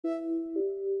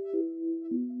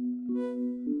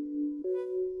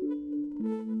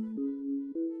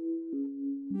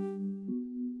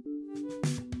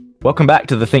Welcome back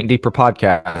to the Think Deeper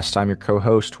podcast. I'm your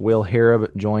co-host, Will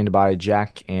Harrub, joined by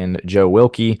Jack and Joe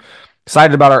Wilkie.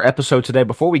 Excited about our episode today.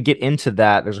 Before we get into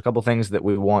that, there's a couple things that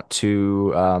we want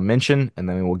to mention, and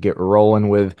then we'll get rolling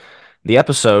with the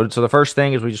episode. So the first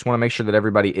thing is we just want to make sure that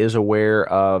everybody is aware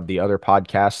of the other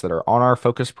podcasts that are on our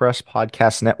Focus Press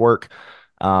podcast network.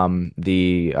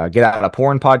 The Get Out of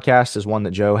Porn podcast is one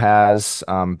that Joe has,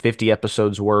 50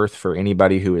 episodes worth for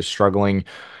anybody who is struggling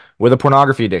with a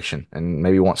pornography addiction and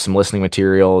maybe want some listening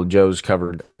material. Joe's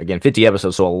covered, again, 50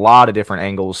 episodes, so a lot of different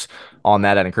angles on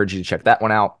that. I'd encourage you to check that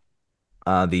one out.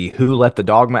 The Who Let the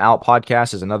Dogma Out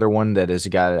podcast is another one that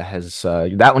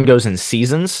that one goes in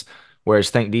seasons, whereas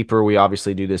Think Deeper, we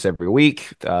obviously do this every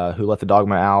week. Who Let the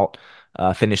Dogma Out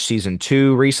finished season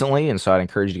 2 recently, and so I'd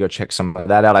encourage you to go check some of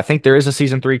that out. I think there is a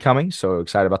season 3 coming, so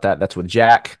excited about that. That's with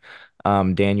Jack,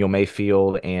 Daniel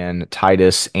Mayfield, and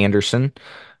Titus Anderson.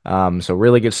 So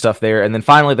really good stuff there. And then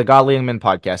finally, the Godly Young Men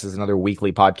podcast is another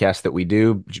weekly podcast that we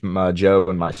do. Joe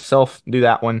and myself do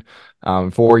that one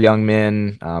for young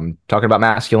men, talking about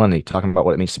masculinity, talking about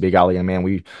what it means to be a godly young man.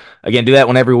 We, again, do that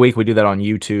one every week. We do that on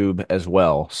YouTube as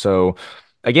well. So,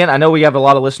 again, I know we have a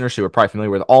lot of listeners who are probably familiar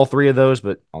with all three of those,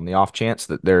 but on the off chance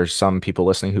that there's some people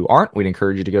listening who aren't, we'd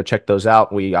encourage you to go check those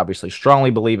out. We obviously strongly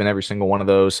believe in every single one of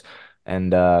those.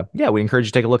 And yeah, we encourage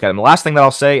you to take a look at them. The last thing that I'll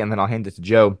say, and then I'll hand it to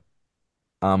Joe.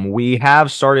 We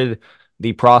have started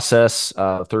the process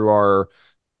through our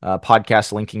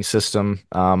podcast linking system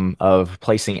of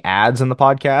placing ads in the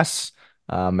podcasts.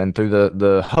 And through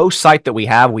the host site that we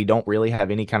have, we don't really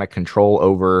have any kind of control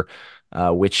over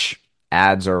which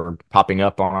ads are popping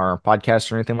up on our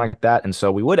podcast or anything like that. And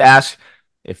so we would ask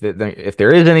if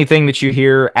there is anything that you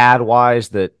hear ad-wise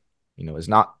that is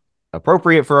not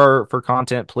appropriate for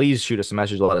content, please shoot us a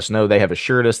message to let us know. They have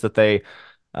assured us that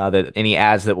that any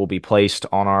ads that will be placed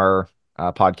on our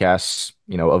podcasts,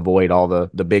 avoid all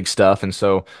the big stuff. And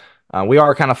so we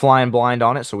are kind of flying blind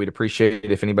on it. So we'd appreciate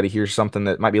it if anybody hears something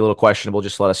that might be a little questionable,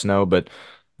 just let us know. But,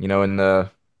 in the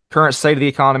current state of the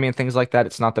economy and things like that,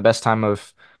 it's not the best time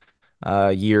of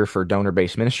year for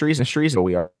donor-based ministries, but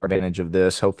we are advantage of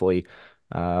this. Hopefully,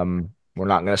 we're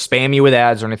not going to spam you with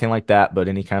ads or anything like that, but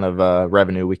any kind of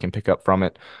revenue we can pick up from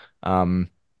it.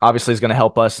 Obviously is going to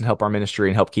help us and help our ministry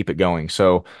and help keep it going.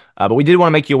 So, but we did want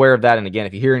to make you aware of that. And again,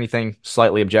 if you hear anything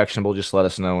slightly objectionable, just let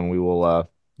us know and we will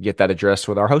get that addressed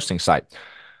with our hosting site.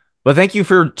 But thank you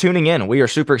for tuning in. We are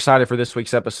super excited for this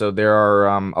week's episode. There are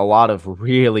a lot of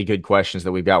really good questions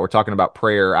that we've got. We're talking about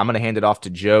prayer. I'm going to hand it off to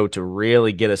Joe to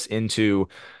really get us into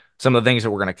some of the things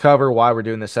that we're going to cover, why we're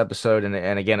doing this episode.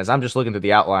 And again, as I'm just looking through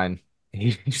the outline,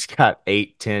 he's got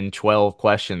 8, 10, 12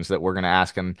 questions that we're going to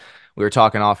ask him. We were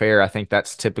talking off air. I think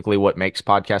that's typically what makes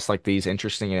podcasts like these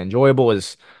interesting and enjoyable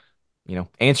is,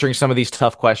 answering some of these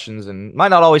tough questions, and might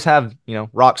not always have,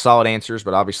 rock solid answers,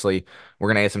 but obviously we're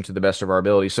going to answer them to the best of our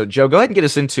ability. So Joe, go ahead and get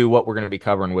us into what we're going to be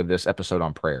covering with this episode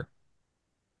on prayer.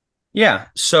 Yeah,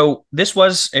 so this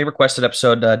was a requested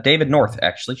episode. David North,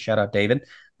 actually, shout out David.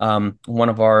 One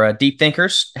of our deep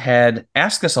thinkers had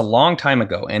asked us a long time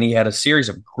ago, and he had a series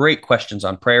of great questions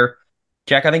on prayer.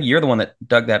 Jack, I think you're the one that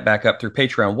dug that back up through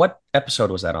Patreon. What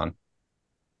episode was that on?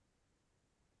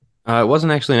 It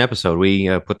wasn't actually an episode. We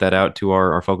put that out to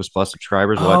our Focus Plus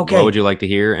subscribers. Oh, What would you like to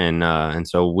hear? And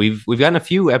so we've gotten a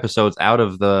few episodes out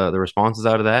of the responses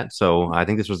out of that. So I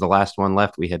think this was the last one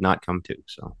left we had not come to.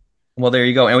 So well, there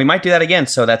you go. And we might do that again.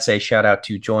 So that's a shout out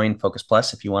to join Focus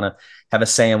Plus if you want to have a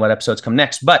say in what episodes come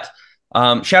next. But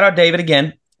shout out David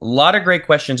again. A lot of great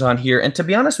questions on here. And to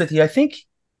be honest with you, I think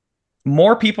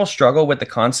more people struggle with the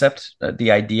concept,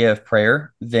 the idea of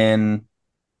prayer than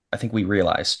I think we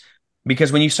realize.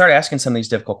 Because when you start asking some of these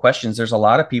difficult questions, there's a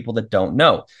lot of people that don't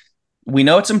know. We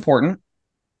know it's important.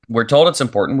 We're told it's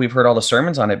important. We've heard all the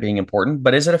sermons on it being important,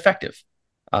 but is it effective?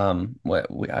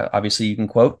 Obviously, you can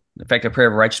quote, "The effective prayer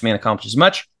of a righteous man accomplishes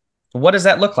much." What does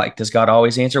that look like? Does God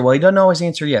always answer? Well, he doesn't always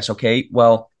answer yes. Okay,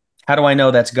 well, how do I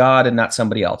know that's God and not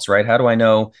somebody else, right? How do I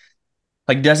know?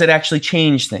 Like, does it actually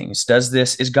change things?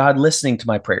 Is God listening to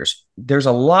my prayers? There's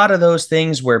a lot of those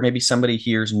things where maybe somebody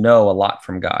hears no a lot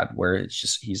from God, where it's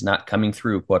just, he's not coming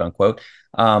through, quote unquote.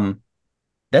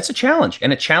 That's a challenge,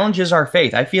 and it challenges our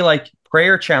faith. I feel like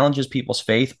prayer challenges people's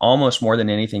faith almost more than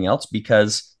anything else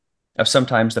because of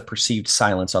sometimes the perceived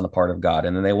silence on the part of God.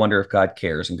 And then they wonder if God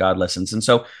cares and God listens. And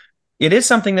so it is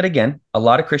something that, again, a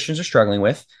lot of Christians are struggling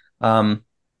with.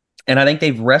 And I think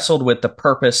they've wrestled with the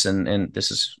purpose, and this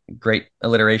is great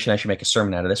alliteration. I should make a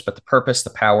sermon out of this, but the purpose,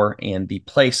 the power, and the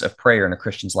place of prayer in a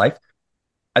Christian's life.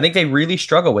 I think they really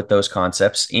struggle with those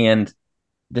concepts. And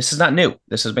this is not new.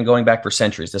 This has been going back for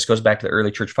centuries. This goes back to the early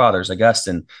church fathers,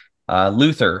 Augustine,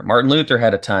 Martin Luther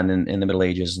had a ton in the Middle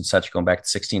Ages and such, going back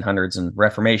to 1600s and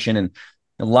Reformation, and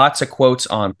lots of quotes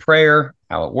on prayer,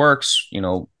 how it works,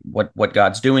 what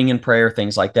God's doing in prayer,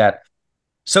 things like that.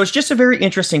 So it's just a very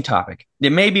interesting topic.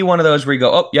 It may be one of those where you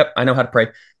go, oh, yep, I know how to pray.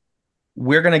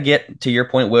 We're going to get to your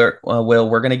point where, Will,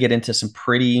 we're going to get into some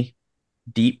pretty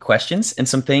deep questions and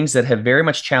some things that have very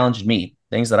much challenged me,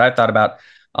 things that I've thought about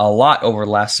a lot over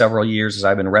the last several years as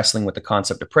I've been wrestling with the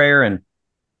concept of prayer. And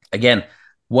again,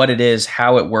 what it is,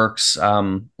 how it works,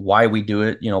 why we do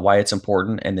it, why it's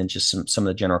important, and then just some of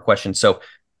the general questions. So,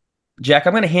 Jack,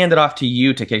 I'm going to hand it off to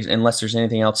you unless there's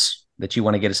anything else that you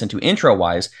want to get us into intro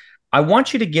wise. I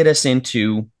want you to get us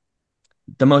into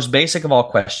the most basic of all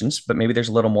questions, but maybe there's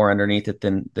a little more underneath it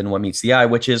than what meets the eye,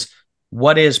 which is,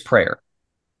 what is prayer?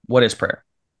 What is prayer?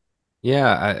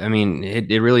 Yeah, I mean,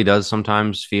 it really does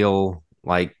sometimes feel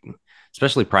like,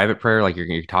 especially private prayer, like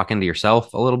you're talking to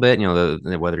yourself a little bit,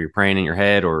 whether you're praying in your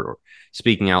head or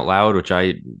speaking out loud, which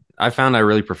I found I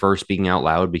really prefer speaking out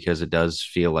loud because it does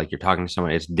feel like you're talking to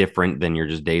someone. It's different than your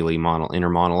just daily inner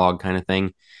monologue kind of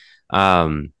thing.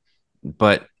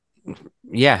 But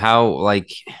yeah, how like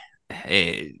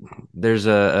there's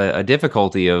a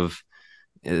difficulty of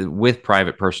with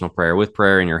private personal prayer, with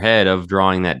prayer in your head, of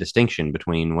drawing that distinction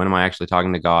between, when am I actually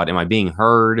talking to God? Am I being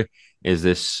heard? Is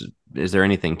there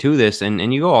anything to this?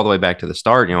 And you go all the way back to the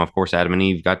start. Of course, Adam and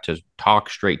Eve got to talk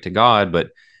straight to God, but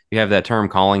you have that term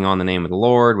calling on the name of the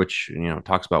Lord, which,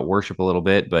 talks about worship a little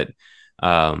bit, but,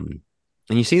 and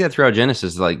you see that throughout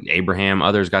Genesis, like Abraham,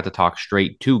 others got to talk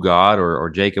straight to God, or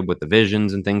Jacob with the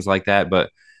visions and things like that. But,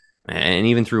 and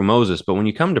even through Moses. But when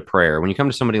you come to prayer, when you come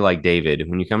to somebody like David,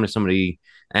 when you come to somebody,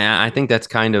 and I think that's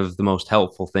kind of the most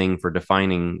helpful thing for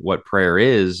defining what prayer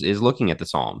is looking at the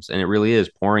Psalms. And it really is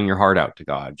pouring your heart out to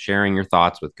God, sharing your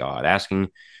thoughts with God, asking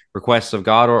requests of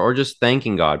God, or just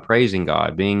thanking God, praising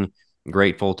God, being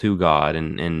grateful to God,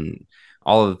 and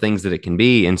all of the things that it can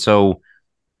be. And so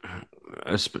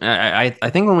I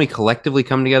think when we collectively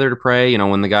come together to pray,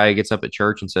 when the guy gets up at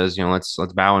church and says, let's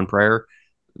bow in prayer,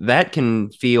 that can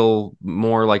feel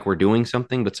more like we're doing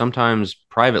something, but sometimes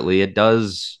privately it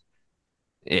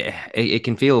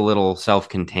can feel a little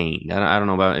self-contained. I don't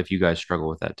know about if you guys struggle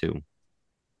with that too.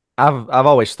 I've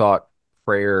always thought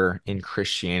prayer in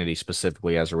Christianity,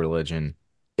 specifically as a religion,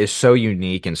 is so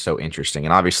unique and so interesting.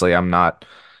 And obviously, I've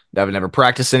never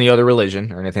practiced any other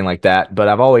religion or anything like that, but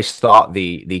I've always thought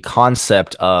the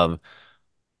concept of,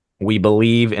 we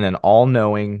believe in an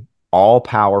all-knowing,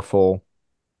 all-powerful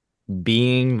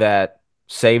being that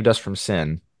saved us from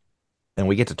sin, and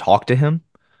we get to talk to him.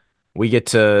 We get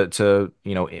to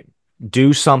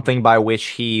do something by which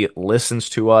he listens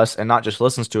to us, and not just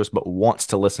listens to us, but wants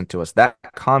to listen to us. That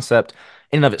concept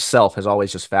in and of itself has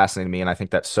always just fascinated me, and I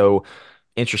think that's so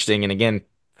interesting, and again,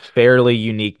 fairly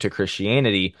unique to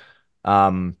Christianity.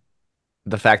 Um,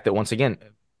 the fact that, once again,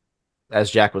 as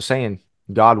Jack was saying,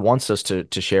 God wants us to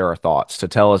share our thoughts, to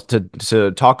tell us,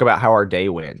 to talk about how our day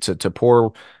went, to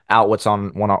pour out what's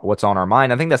on our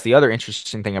mind. I think that's the other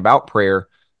interesting thing about prayer,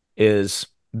 is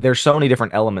there's so many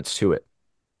different elements to it.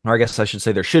 Or I guess I should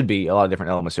say there should be a lot of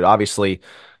different elements to it. Obviously,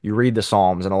 you read the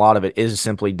Psalms, and a lot of it is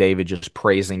simply David just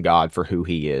praising God for who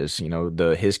he is.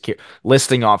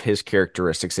 Listing off his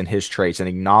characteristics and his traits, and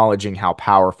acknowledging how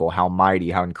powerful, how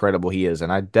mighty, how incredible he is.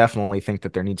 And I definitely think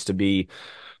that there needs to be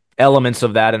elements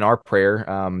of that in our prayer.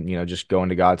 Just going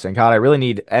to God saying, God, I really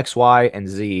need X, Y, and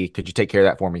Z. Could you take care of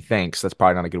that for me? Thanks. That's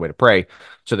probably not a good way to pray.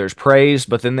 So there's praise,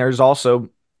 but then there's also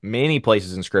many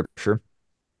places in Scripture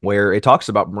where it talks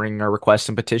about bringing our requests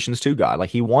and petitions to God.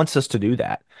 Like, he wants us to do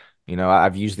that.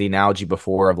 I've used the analogy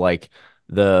before of like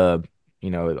the,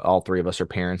 all three of us are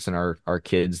parents, and our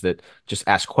kids that just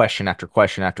ask question after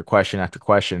question after question after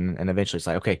question. And eventually it's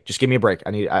like, okay, just give me a break.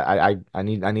 I need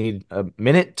a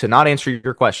minute to not answer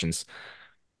your questions.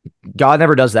 God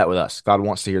never does that with us. God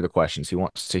wants to hear the questions. He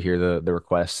wants to hear the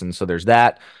requests. And so there's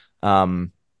that.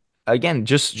 Again,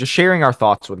 just sharing our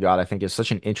thoughts with God, I think, is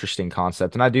such an interesting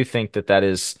concept. And I do think that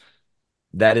is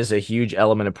a huge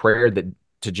element of prayer that,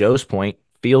 to Joe's point,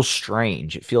 feels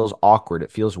strange. It feels awkward.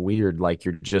 It feels weird. Like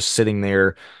you're just sitting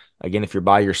there, again, if you're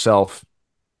by yourself,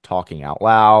 talking out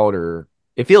loud, or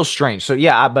it feels strange. So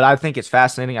yeah, but I think it's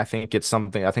fascinating. I think that's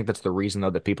the reason, though,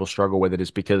 that people struggle with it,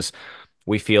 is because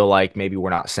we feel like maybe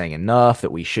we're not saying enough,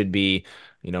 that we should be,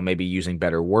 maybe using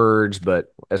better words.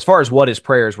 But as far as what is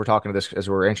prayer, as we're talking to this, as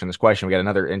we're answering this question, we got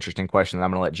another interesting question that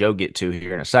I'm going to let Joe get to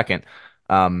here in a second.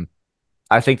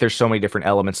 I think there's so many different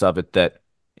elements of it that,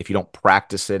 if you don't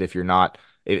practice it, if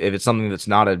it's something that's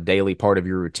not a daily part of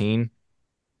your routine,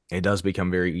 it does become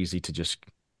very easy to just,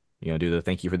 do the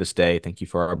thank you for this day. Thank you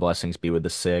for our blessings. Be with the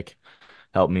sick.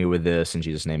 Help me with this. In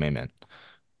Jesus' name, amen.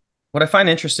 What I find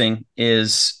interesting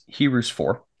is Hebrews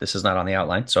 4. This is not on the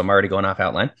outline, so I'm already going off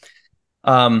outline.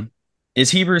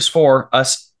 Is Hebrews 4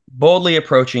 us boldly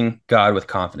approaching God with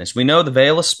confidence? We know the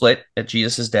veil is split at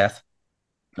Jesus' death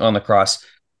on the cross.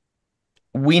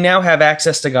 We now have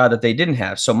access to God that they didn't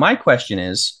have. So my question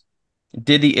is,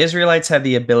 did the Israelites have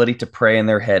the ability to pray in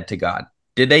their head to God?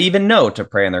 Did they even know to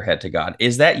pray in their head to God?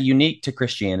 Is that unique to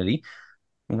Christianity,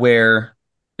 where,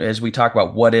 as we talk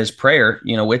about what is prayer,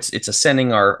 it's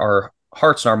ascending our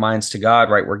hearts and our minds to God,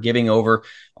 right? We're giving over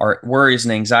our worries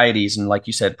and anxieties, and like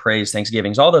you said, praise,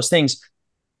 thanksgivings, all those things.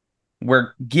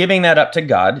 We're giving that up to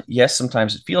God. Yes,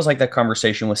 sometimes it feels like that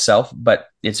conversation with self, but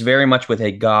it's very much with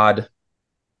a God.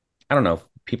 I don't know if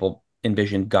people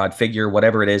envision God figure,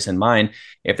 whatever it is in mind,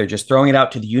 if they're just throwing it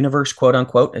out to the universe, quote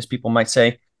unquote, as people might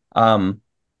say.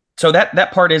 So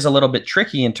that part is a little bit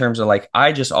tricky in terms of, like,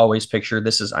 I just always picture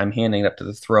this as I'm handing it up to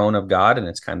the throne of God, and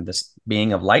it's kind of this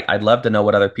being of light. I'd love to know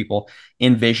what other people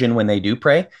envision when they do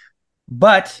pray.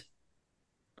 But,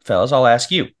 fellas, I'll ask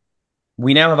you.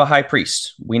 We now have a high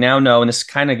priest. We now know, and this is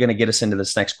kind of going to get us into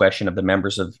this next question of the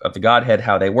members of the Godhead,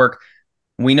 how they work.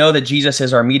 We know that Jesus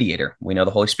is our mediator. We know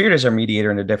the Holy Spirit is our mediator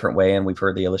in a different way, and we've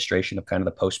heard the illustration of kind of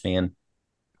the postman,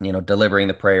 delivering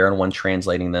the prayer and one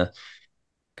translating the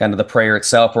kind of the prayer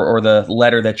itself, or the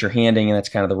letter that you're handing, and that's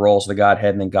kind of the roles of the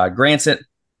Godhead, and then God grants it.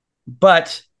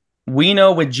 But we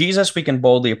know with Jesus we can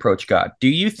boldly approach God. Do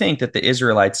you think that the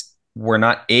Israelites were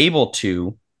not able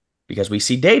to, because we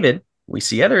see David, we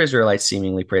see other Israelites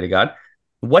seemingly pray to God?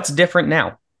 What's different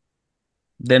now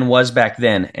than was back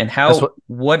then? And how,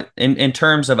 what in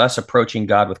terms of us approaching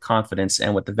God with confidence,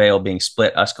 and with the veil being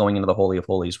split, us going into the Holy of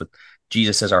Holies with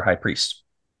Jesus as our high priest?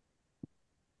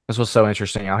 This was so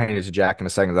interesting. I'll hand it to Jack in a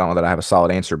second. I don't know that I have a solid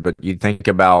answer, but you think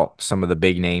about some of the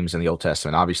big names in the Old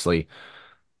Testament. Obviously,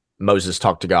 Moses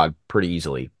talked to God pretty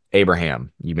easily.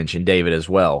 Abraham, you mentioned David as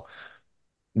well.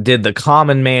 Did the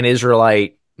common man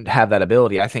Israelite have that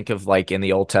ability? I think of, like, in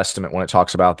the Old Testament when it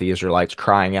talks about the Israelites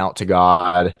crying out to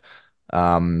God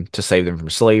to save them from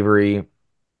slavery,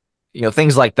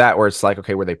 things like that, where it's like,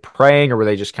 okay, were they praying, or were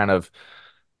they just kind of,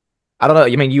 I don't know.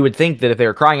 I mean, you would think that if they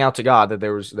were crying out to God, that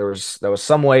there was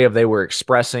some way of they were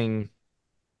expressing,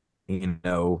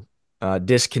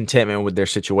 discontentment with their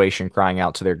situation, crying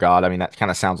out to their God. I mean, that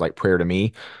kind of sounds like prayer to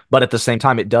me. But at the same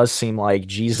time, it does seem like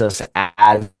Jesus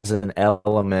adds an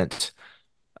element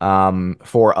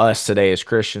for us today as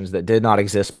Christians that did not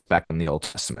exist back in the Old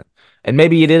Testament. And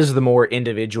maybe it is the more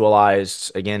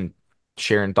individualized, again,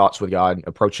 sharing thoughts with God,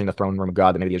 approaching the throne room of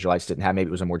God that maybe the Israelites didn't have. Maybe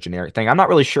it was a more generic thing. I'm not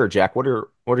really sure, Jack. What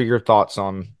are your thoughts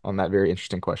on that very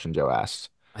interesting question Joe asked?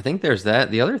 I think there's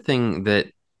that. The other thing that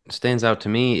stands out to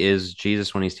me is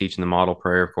Jesus when he's teaching the model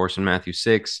prayer, of course, in Matthew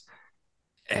 6,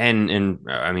 and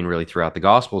I mean, really throughout the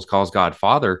Gospels, calls God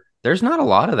Father. There's not a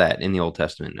lot of that in the Old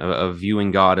Testament of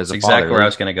viewing God as That's a exactly father. where I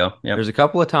was going to go. Yep. There's a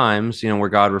couple of times, where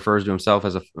God refers to himself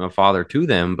as a father to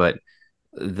them, but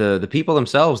the people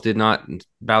themselves did not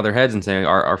bow their heads and say,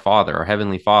 our Father, our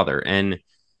Heavenly Father. And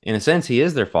in a sense, he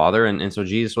is their Father. And so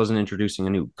Jesus wasn't introducing a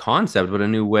new concept, but a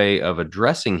new way of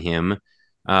addressing him.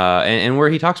 And where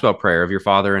he talks about prayer of your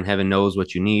Father in heaven knows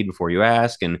what you need before you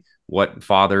ask, and what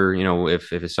father, if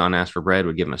his son asked for bread,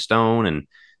 would give him a stone,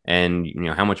 and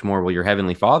how much more will your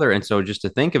Heavenly Father? And so just to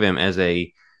think of him as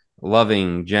a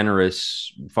loving,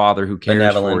 generous father who cares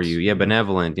Benevolent. for you. Yeah,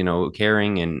 benevolent,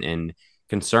 caring and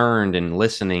concerned and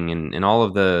listening, and all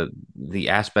of the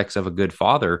aspects of a good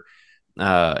father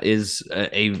is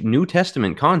a New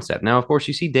Testament concept. Now, of course,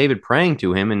 you see David praying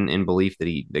to him in belief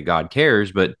that God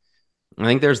cares, but I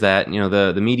think there's that,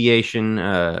 the mediation,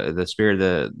 the Spirit,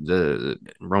 the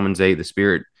Romans 8, the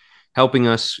Spirit helping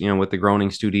us, with the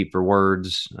groanings too deep for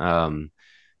words.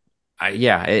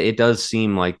 It does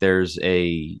seem like there's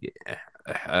a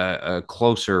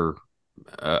closer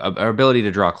ability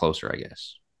to draw closer, I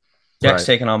guess. Jack's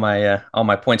taking all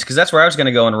my points, because that's where I was going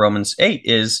to go in Romans 8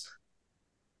 is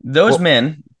those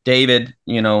men, David,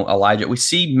 Elijah. We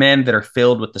see men that are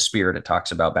filled with the Spirit it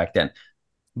talks about back then.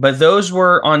 But those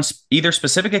were on either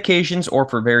specific occasions or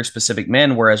for very specific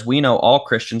men, whereas we know all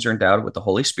Christians are endowed with the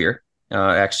Holy Spirit,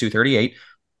 Acts 2:38.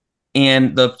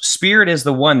 And the Spirit is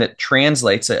the one that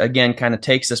translates, again, kind of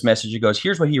takes this message and goes,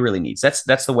 here's what he really needs.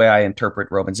 That's the way I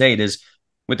interpret Romans 8 is,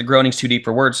 with the groanings too deep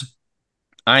for words,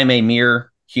 I'm a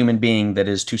mere human being that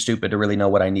is too stupid to really know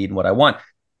what I need and what I want.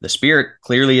 The Spirit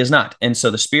clearly is not. And so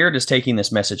the Spirit is taking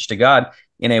this message to God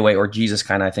in a way, or Jesus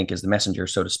kind of, I think, is the messenger,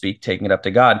 so to speak, taking it up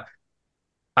to God.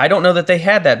 I don't know that they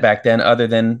had that back then, other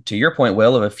than, to your point,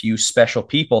 Will, of a few special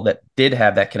people that did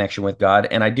have that connection with God.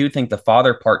 And I do think the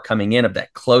Father part coming in of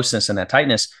that closeness and that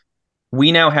tightness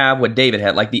We now have what David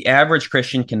had. Like the average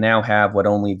Christian can now have what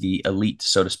only the elite,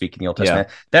 so to speak, in the Old Testament.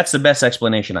 Yeah. That's the best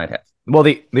explanation I'd have. Well,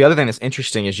 the other thing that's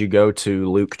interesting is you go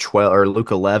to Luke 12 or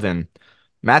Luke 11.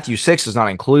 Matthew 6 does not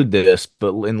include this,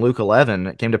 but in Luke 11,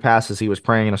 it came to pass as he was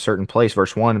praying in a certain place,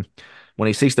 verse 1, when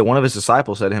he ceased that one of his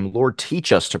disciples said to him, Lord,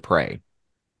 teach us to pray,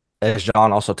 as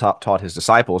John also taught his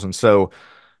disciples. And so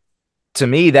to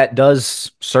me, that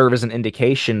does serve as an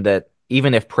indication that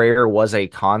even if prayer was a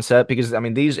concept, because I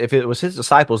mean, if it was his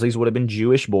disciples, these would have been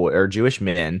Jewish boy or Jewish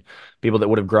men, people that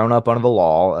would have grown up under the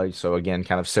law. So again,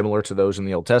 kind of similar to those in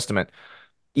the Old Testament.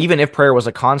 Even if prayer was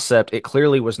a concept, it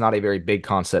clearly was not a very big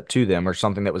concept to them or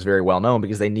something that was very well known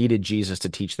because they needed Jesus to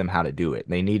teach them how to do it.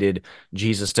 They needed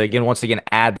Jesus to, again, once again,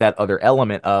 add that other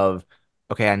element of,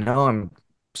 okay, I know I'm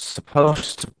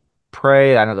supposed to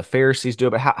pray. I know the Pharisees do it,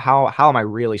 but how am I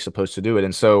really supposed to do it?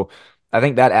 And so I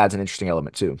think that adds an interesting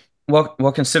element too. Well,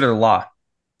 consider the law.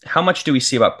 How much do we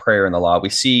see about prayer in the law? We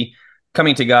see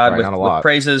coming to God Right, not a with lot.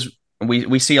 praises.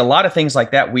 We see a lot of things like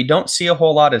that. We don't see a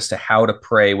whole lot as to how to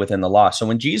pray within the law. So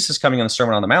when Jesus is coming on the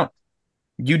Sermon on the Mount,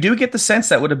 you do get the sense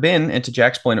that would have been, and to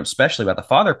Jack's point, especially about the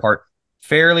Father part,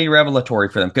 fairly revelatory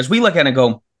for them. Because we look at it and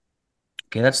go,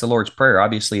 okay, that's the Lord's Prayer.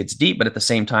 Obviously, it's deep, but at the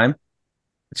same time,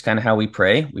 it's kind of how we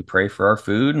pray. We pray for our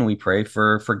food and we pray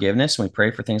for forgiveness and we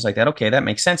pray for things like that. Okay, that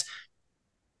makes sense.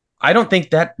 I don't think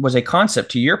that was a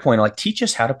concept to your point. Like, teach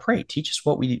us how to pray. Teach us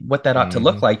what that ought to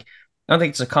look Mhm. like. I don't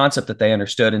think it's a concept that they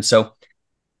understood. And so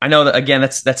I know that again,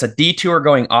 that's a detour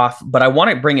going off, but I want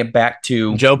to bring it back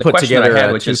to Joe the put question that together I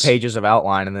had, which two is, pages of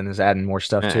outline and then is adding more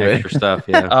stuff to it. Extra stuff.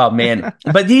 Yeah. oh man.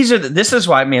 But this is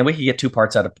why, man, we could get two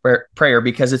parts out of prayer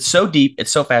because it's so deep,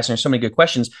 it's so fascinating, so many good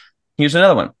questions. Here's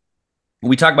another one.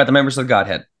 We talk about the members of the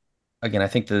Godhead. Again, I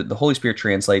think the Holy Spirit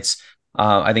translates.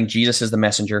 I think Jesus is the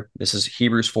messenger. This is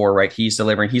Hebrews 4, right? He's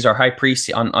delivering. He's our high priest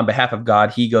on behalf of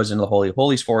God. He goes into the Holy of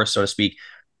Holies for us, so to speak,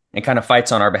 and kind of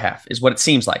fights on our behalf, is what it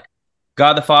seems like.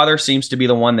 God the Father seems to be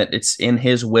the one that it's in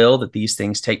his will that these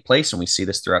things take place. And we see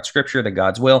this throughout Scripture, that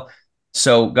God's will.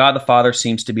 So God the Father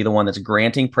seems to be the one that's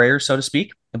granting prayers, so to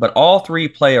speak. But all three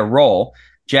play a role.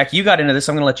 Jack, you got into this.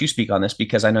 I'm going to let you speak on this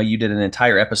because I know you did an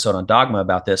entire episode on Dogma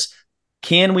about this.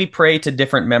 Can we pray to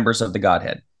different members of the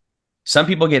Godhead? Some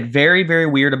people get very, very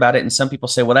weird about it, and some people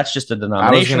say, well, that's just a I was going to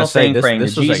denominational say thing, praying to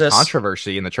this was a Jesus.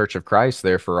 controversy in the Church of Christ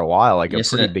there for a while, like a Yes,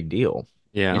 pretty big deal.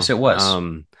 Yeah. Yes, it was.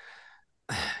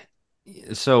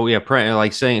 So yeah, pray,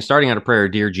 like starting out a prayer,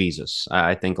 dear Jesus.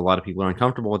 I think a lot of people are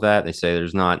uncomfortable with that. They say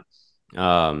there's not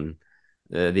the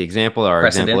example. Our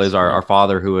Precedent, example is yeah. our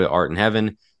Father who art in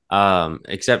heaven.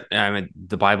 Except I mean,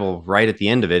 the Bible right at the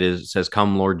end of it says,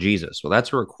 "Come, Lord Jesus." Well,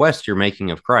 that's a request you're making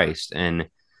of Christ, and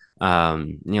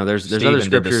there's Stephen other did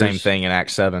scriptures. the same thing in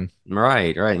Acts 7.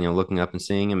 Right. Looking up and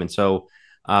seeing him, and so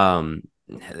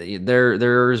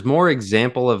there's more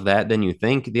example of that than you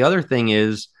think. The other thing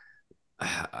is,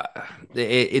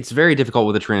 it's very difficult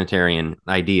with the Trinitarian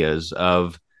ideas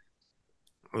of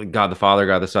God the Father,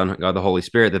 God the Son, God the Holy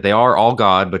Spirit, that they are all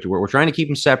God, but we're trying to keep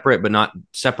them separate, but not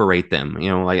separate them.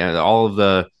 Like all of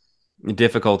the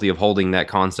difficulty of holding that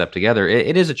concept together.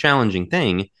 It is a challenging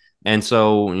thing. And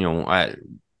so,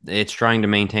 it's trying to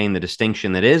maintain the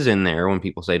distinction that is in there when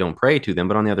people say don't pray to them.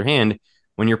 But on the other hand,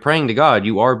 when you're praying to God,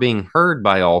 you are being heard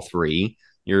by all three.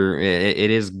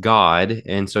 It is God.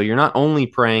 And so you're not only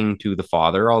praying to the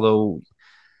Father, although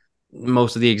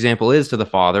most of the example is to the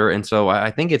Father. And so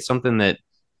I think it's something that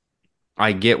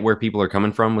I get where people are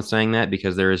coming from with saying that,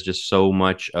 because there is just so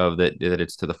much of that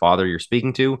it's to the Father you're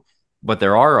speaking to. But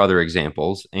there are other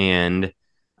examples, and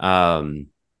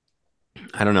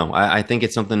I don't know. I think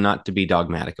it's something not to be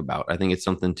dogmatic about. I think it's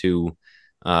something to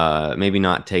maybe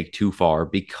not take too far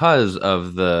because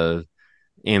of the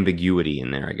ambiguity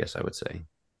in there, I guess I would say.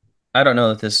 I don't know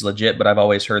that this is legit, but I've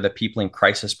always heard that people in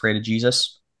crisis pray to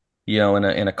Jesus, in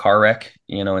a car wreck,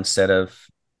 instead of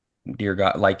dear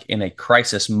God, like in a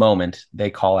crisis moment, they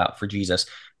call out for Jesus,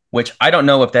 which I don't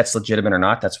know if that's legitimate or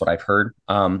not. That's what I've heard.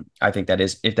 I think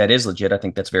if that is legit, I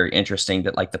think that's very interesting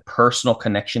that like the personal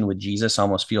connection with Jesus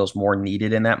almost feels more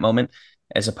needed in that moment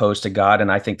as opposed to God. And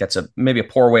I think that's maybe a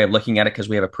poor way of looking at it because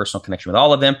we have a personal connection with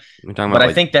all of them. We're talking But about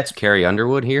I think that's Carrie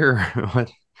Underwood here. What?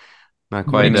 Not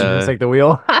quite. Take the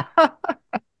wheel.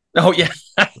 oh yeah.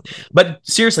 But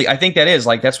seriously, I think that is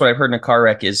like that's what I've heard in a car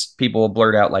wreck is people will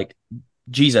blurt out like,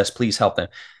 Jesus, please help them.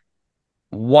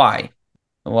 Why?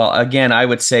 Well, again, I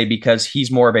would say because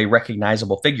he's more of a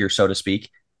recognizable figure, so to speak,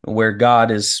 where God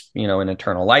is, an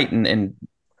eternal light and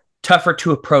tougher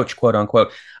to approach, quote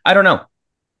unquote. I don't know.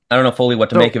 I don't know fully what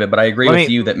to make of it, but I agree with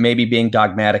you that maybe being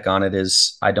dogmatic on it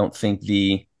is, I don't think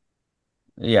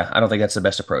that's the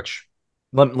best approach.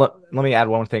 Let me add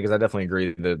one thing because I definitely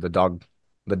agree. The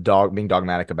being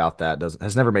dogmatic about that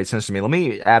has never made sense to me. Let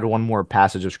me add one more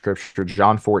passage of scripture,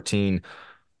 John 14.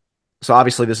 So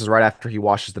obviously this is right after he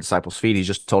washes the disciples' feet. He's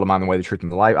just told them, I'm the way, the truth,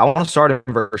 and the life. I want to start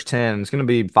in verse 10. It's going to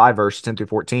be 5 verses 10 through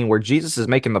 14, where Jesus is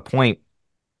making the point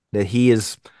that he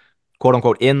is, quote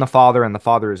unquote, in the Father and the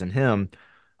Father is in him.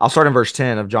 I'll start in verse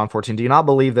 10 of John 14. Do you not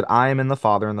believe that I am in the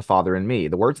Father and the Father in me?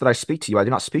 The words that I speak to you, I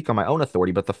do not speak on my own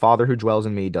authority, but the Father who dwells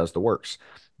in me does the works.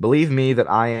 Believe me that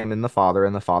I am in the Father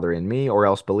and the Father in me, or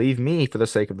else believe me for the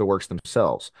sake of the works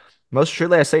themselves. Most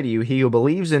surely I say to you, he who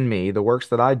believes in me, the works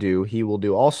that I do, he will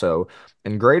do also,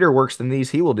 and greater works than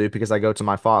these he will do, because I go to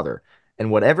my Father.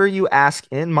 And whatever you ask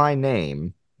in my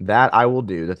name, that I will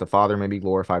do, that the Father may be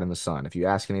glorified in the Son. If you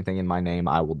ask anything in my name,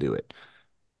 I will do it.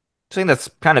 I think that's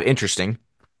kind of interesting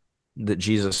that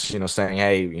Jesus, saying,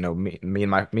 "Hey, me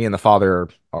and the Father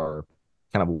are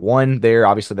kind of one." There,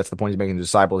 obviously, that's the point he's making to the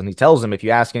disciples, and he tells them, "If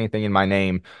you ask anything in my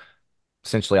name,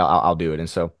 essentially, I'll do it." And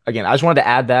so, again, I just wanted to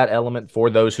add that element for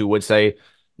those who would say,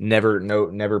 "Never, no,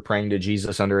 never praying to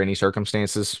Jesus under any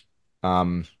circumstances."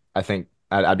 I think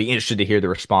I'd be interested to hear the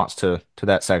response to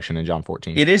that section in John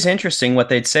 14. It is interesting what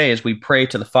they'd say is we pray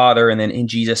to the Father and then in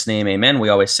Jesus' name, amen. We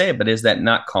always say it, but is that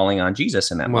not calling on Jesus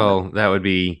in that Well, moment? that would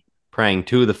be praying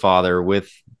to the Father with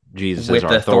Jesus as With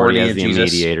our the authority authority as of the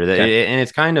Jesus. mediator. Okay. And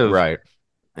it's kind of, Right.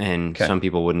 and Okay. some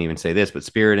people wouldn't even say this, but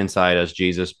Spirit inside us,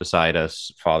 Jesus beside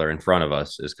us, Father in front of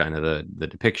us is kind of the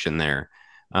depiction there.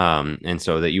 And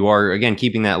so that you are, again,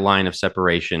 keeping that line of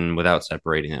separation without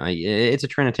separating it. It's a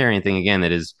Trinitarian thing, again,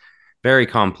 that is very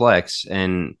complex.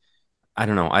 And I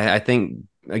don't know. I think,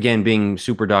 again, being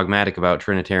super dogmatic about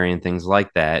Trinitarian things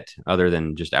like that, other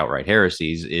than just outright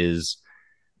heresies, is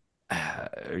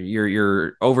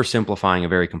you're oversimplifying a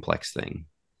very complex thing.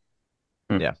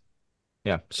 Hmm. Yeah.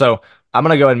 Yeah. So I'm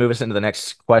going to go ahead and move us into the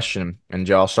next question. And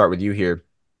Joe, I'll start with you here.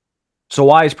 So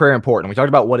why is prayer important? We talked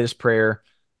about what is prayer.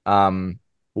 Um,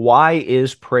 why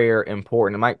is prayer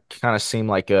important? It might kind of seem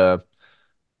like a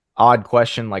odd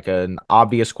question, like an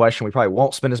obvious question. We probably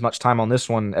won't spend as much time on this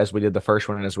one as we did the first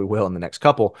one and as we will in the next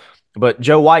couple. But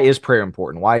Joe, why is prayer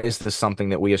important? Why is this something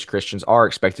that we as Christians are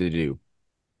expected to do?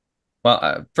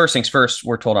 Well, first things first,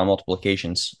 we're told on multiple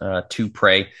occasions to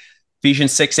pray.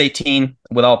 Ephesians 6:18,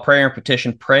 with all prayer and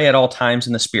petition, pray at all times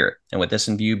in the Spirit. And with this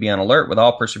in view, be on alert with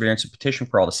all perseverance and petition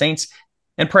for all the saints,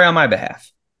 and pray on my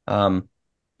behalf.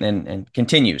 And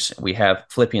continues. We have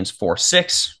Philippians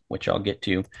 4:6, which I'll get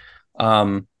to,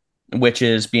 which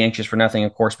is be anxious for nothing,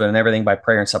 of course, but in everything by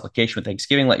prayer and supplication with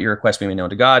thanksgiving, let your requests be made known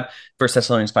to God. 1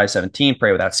 Thessalonians 5:17,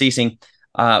 pray without ceasing.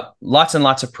 Lots and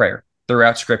lots of prayer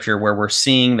throughout Scripture where we're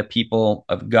seeing the people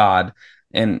of God,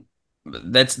 and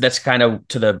that's kind of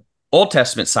to the Old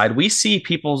Testament side. We see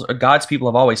God's people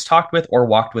have always talked with or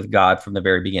walked with God from the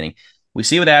very beginning. We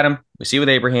see with Adam, we see with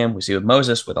Abraham, we see with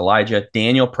Moses, with Elijah.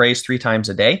 Daniel prays 3 times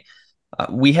a day.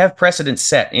 We have precedent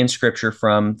set in Scripture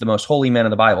from the most holy men of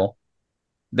the Bible.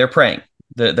 They're praying.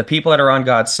 The people that are on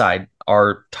God's side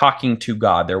are talking to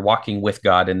God. They're walking with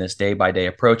God in this day by day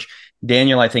approach.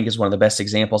 Daniel, I think, is one of the best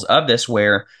examples of this,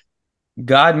 where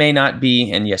God may not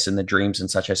be, and yes, in the dreams and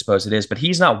such, I suppose it is, but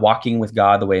he's not walking with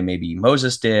God the way maybe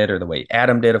Moses did or the way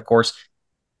Adam did, of course.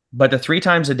 But the 3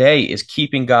 times a day is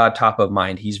keeping God top of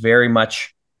mind. He's very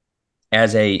much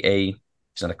as he's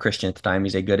not a Christian at the time,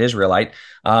 he's a good Israelite.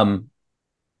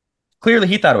 Clearly,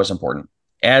 he thought it was important,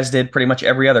 as did pretty much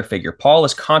every other figure. Paul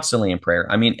is constantly in prayer.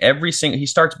 I mean, he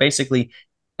starts basically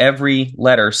every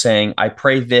letter saying, I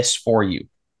pray this for you.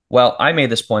 Well, I made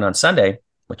this point on Sunday,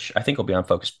 which I think will be on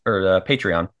Focus or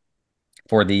Patreon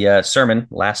for the sermon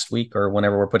last week or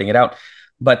whenever we're putting it out.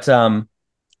 But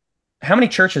how many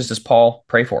churches does Paul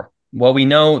pray for? Well, we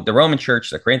know the Roman church,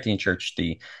 the Corinthian church,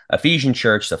 the Ephesian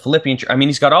church, the Philippian church. I mean,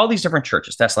 he's got all these different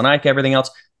churches, Thessalonica, everything else.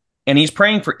 And he's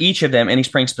praying for each of them, and he's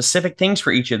praying specific things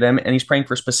for each of them, and he's praying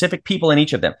for specific people in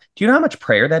each of them. Do you know how much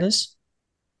prayer that is?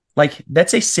 Like,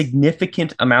 that's a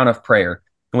significant amount of prayer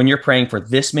when you're praying for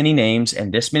this many names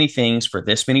and this many things for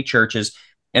this many churches.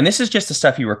 And this is just the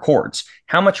stuff he records.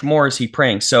 How much more is he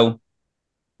praying? So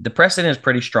the precedent is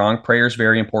pretty strong. Prayer is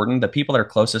very important. The people that are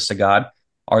closest to God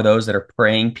are those that are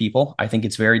praying people. I think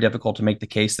it's very difficult to make the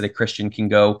case that a Christian can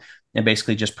go and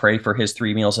basically just pray for his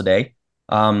 3 meals a day.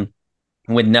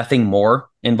 With nothing more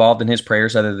involved in his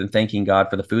prayers other than thanking God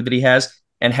for the food that he has,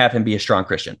 and have him be a strong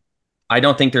Christian. I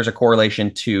don't think there's a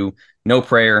correlation to no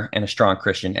prayer and a strong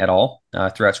Christian at all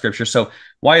throughout Scripture. So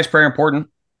why is prayer important?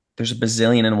 There's a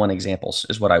bazillion and one examples,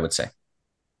 is what I would say.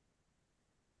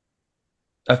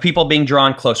 Of people being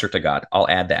drawn closer to God. I'll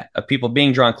add that. Of people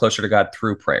being drawn closer to God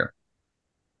through prayer.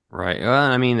 Right. Well,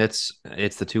 I mean, it's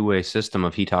the two-way system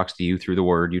of he talks to you through the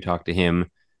word, you talk to him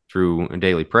through a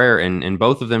daily prayer, and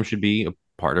both of them should be a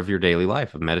part of your daily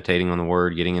life of meditating on the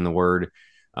word, getting in the word,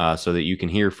 so that you can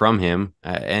hear from him.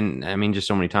 And I mean, just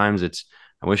so many times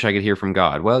I wish I could hear from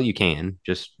God. Well, you can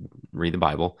just read the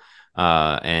Bible.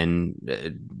 Again,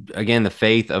 the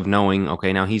faith of knowing,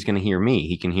 okay, now he's going to hear me.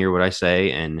 He can hear what I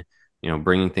say, and,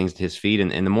 bringing things to his feet.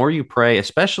 And the more you pray,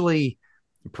 especially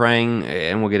praying,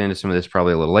 and we'll get into some of this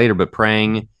probably a little later, but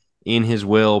praying in his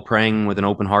will, praying with an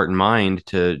open heart and mind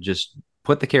to just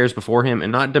put the cares before him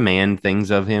and not demand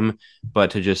things of him, but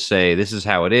to just say, this is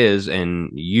how it is.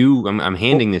 And I'm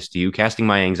handing this to you, casting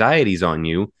my anxieties on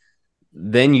you.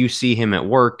 Then you see him at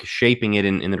work, shaping it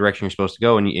in the direction you're supposed to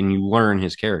go, and you learn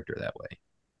his character that way.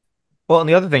 Well, and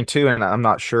the other thing too, and I'm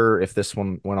not sure if this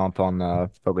one went up on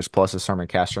Focus Plus's sermon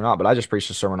cast or not, but I just preached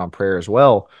a sermon on prayer as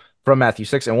well from Matthew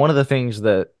 6. And one of the things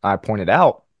that I pointed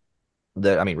out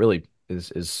that, I mean, really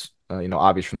is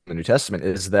obvious from the New Testament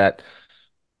is that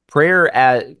prayer,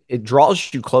 it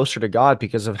draws you closer to God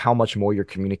because of how much more you're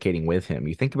communicating with him.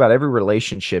 You think about every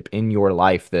relationship in your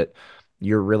life that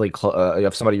you're really you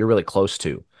have somebody you're really close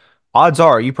to. Odds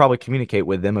are you probably communicate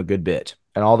with them a good bit.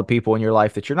 And all the people in your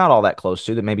life that you're not all that close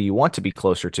to, that maybe you want to be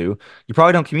closer to, you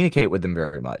probably don't communicate with them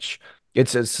very much.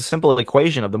 It's a simple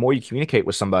equation of the more you communicate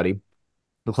with somebody,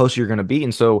 the closer you're going to be.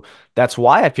 And so that's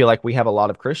why I feel like we have a lot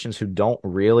of Christians who don't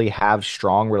really have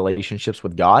strong relationships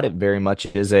with God. It very much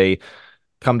is a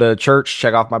come to church,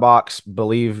 check off my box,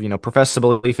 believe, profess the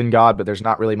belief in God, but there's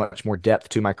not really much more depth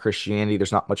to my Christianity.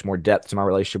 There's not much more depth to my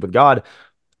relationship with God.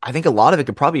 I think a lot of it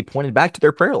could probably be pointed back to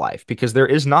their prayer life because there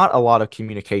is not a lot of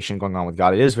communication going on with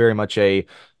God. It is very much let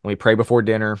me pray before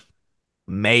dinner.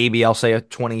 Maybe I'll say a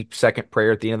 20-second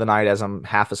prayer at the end of the night as I'm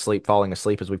half asleep, falling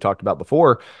asleep, as we've talked about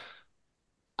before.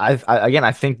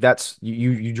 I think that's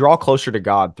you draw closer to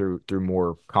God through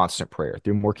more constant prayer,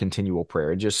 through more continual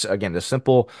prayer. Just again, the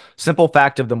simple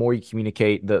fact of the more you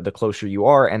communicate, the closer you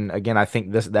are. And again, I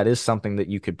think that is something that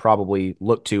you could probably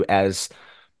look to as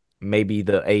maybe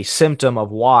a symptom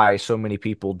of why so many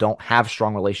people don't have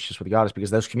strong relationships with God is because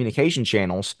those communication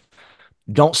channels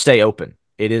don't stay open.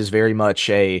 It is very much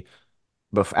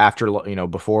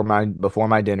before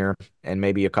my dinner and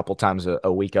maybe a couple times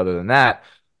a week. Other than that,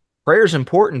 prayer is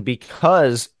important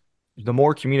because the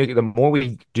more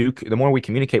we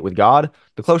communicate with God,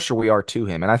 the closer we are to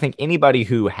him. And I think anybody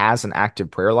who has an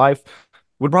active prayer life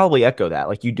would probably echo that.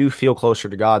 Like you do feel closer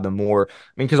to God the more,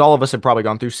 because all of us have probably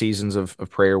gone through seasons of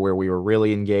prayer where we were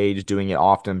really engaged, doing it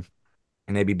often,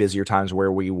 and maybe busier times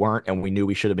where we weren't and we knew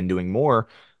we should have been doing more.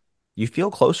 You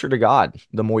feel closer to God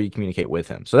the more you communicate with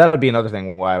him. So that would be another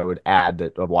thing why I would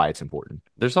add of why it's important.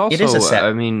 There's also,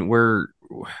 I mean,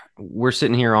 we're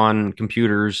sitting here on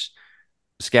computers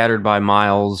scattered by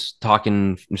miles,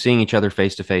 talking, seeing each other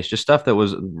face to face, just stuff that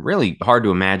was really hard to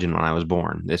imagine when I was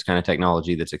born. This kind of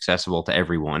technology that's accessible to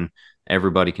everyone.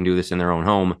 Everybody can do this in their own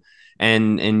home.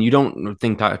 And you don't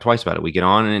think twice about it. We get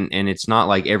on and it's not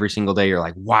like every single day you're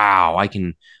like, wow, I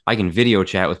can video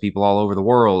chat with people all over the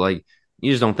world. Like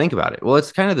you just don't think about it. Well,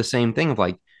 it's kind of the same thing of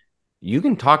like, you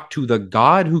can talk to the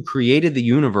God who created the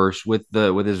universe with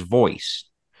his voice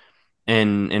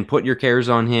and put your cares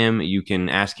on him. You can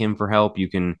ask him for help. You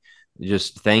can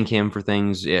just thank him for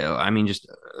things. Yeah, I mean, just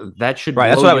that should right.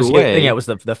 That's what I was thinking. It was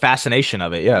the fascination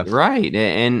of it. Yeah, right.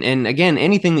 And again,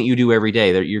 anything that you do every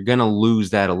day, that you're gonna lose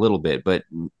that a little bit, but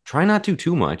try not to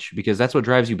too much because that's what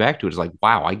drives you back to it. It's like,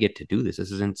 wow, I get to do this.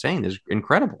 This is insane. This is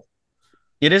incredible.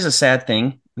 It is a sad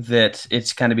thing that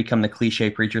it's kind of become the cliche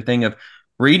preacher thing of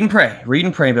read and pray.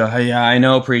 But hey, yeah, I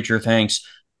know, preacher, thanks.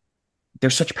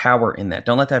 There's such power in that.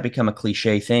 Don't let that become a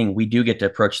cliche thing. We do get to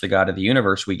approach the God of the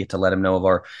universe. We get to let him know of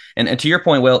our, and to your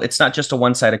point, Will, it's not just a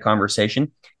one-sided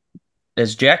conversation.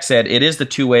 As Jack said, it is the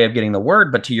two-way of getting the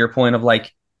word, but to your point of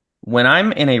like, when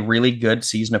I'm in a really good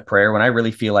season of prayer, when I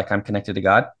really feel like I'm connected to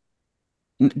God,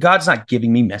 God's not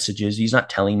giving me messages. He's not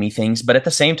telling me things, but at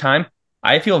the same time,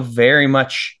 I feel very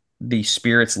much the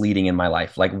Spirit's leading in my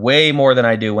life, like way more than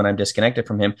I do when I'm disconnected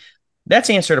from him. That's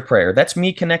answer to prayer. That's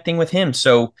me connecting with him.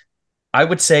 So I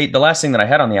would say the last thing that I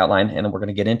had on the outline, and we're going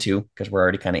to get into because we're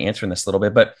already kind of answering this a little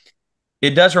bit, but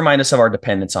it does remind us of our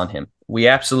dependence on him. We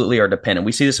absolutely are dependent.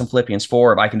 We see this in Philippians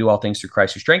 4, I can do all things through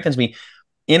Christ who strengthens me.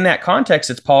 In that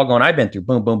context, it's Paul going, I've been through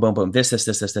boom, boom, boom, boom,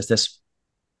 this.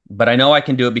 But I know I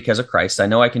can do it because of Christ. I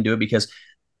know I can do it because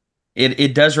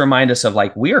it does remind us of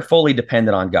like, we are fully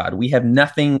dependent on God. We have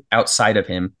nothing outside of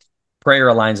him. Prayer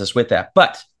aligns us with that.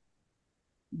 But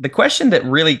the question that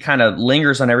really kind of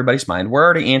lingers on everybody's mind, we're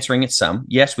already answering it some.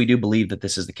 Yes, we do believe that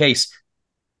this is the case.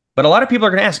 But a lot of people are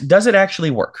going to ask, does it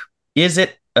actually work? Is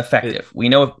it effective? We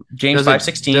know James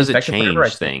 5:16. Does it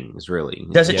change things, really?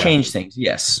 Does it change things?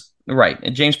 Yes. Right.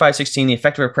 And James 5:16, the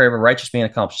effective prayer of a righteous man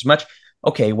accomplishes much.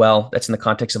 Okay, well, that's in the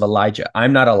context of Elijah.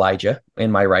 I'm not Elijah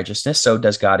in my righteousness. So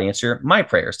does God answer my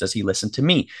prayers? Does he listen to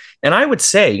me? And I would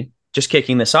say, just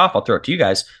kicking this off, I'll throw it to you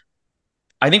guys.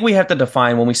 I think we have to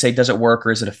define when we say, does it work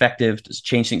or is it effective? Does it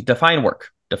change things? Define work,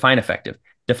 define effective,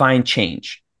 define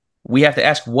change. We have to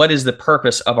ask, what is the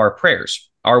purpose of our prayers?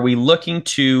 Are we looking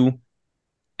to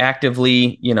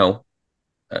actively,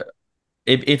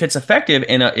 if it's effective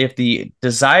and if the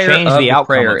desire Change of the the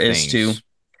outcome prayer of is to, things.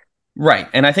 right.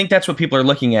 And I think that's what people are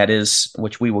looking at is,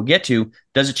 which we will get to,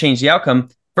 does it change the outcome?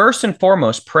 First and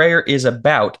foremost, prayer is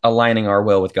about aligning our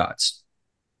will with God's,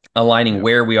 aligning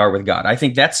where we are with God. I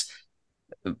think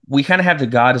we kind of have the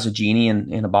God as a genie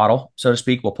in a bottle, so to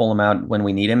speak. We'll pull him out when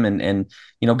we need him. And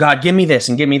God, give me this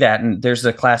and give me that. And there's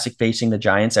the classic facing the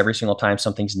Giants every single time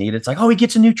something's needed. It's like, oh, he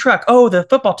gets a new truck. Oh, the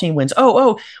football team wins.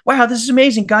 Oh, wow, this is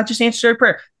amazing. God just answered every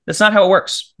prayer. That's not how it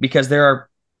works, because there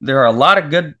are a lot of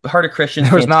good-hearted Christians.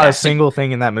 There was not a single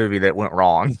thing in that movie that went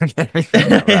wrong.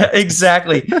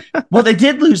 Exactly. Well, they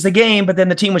did lose the game, but then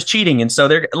the team was cheating. And so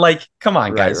they're like, come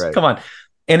on, guys, come on.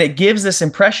 And it gives this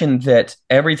impression that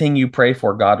everything you pray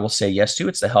for, God will say yes to.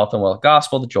 It's the health and wealth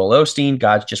gospel, the Joel Osteen.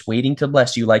 God's just waiting to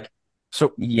bless you.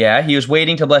 Yeah, he was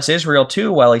waiting to bless Israel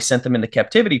too while he sent them into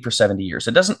captivity for 70 years.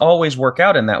 It doesn't always work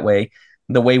out in that way,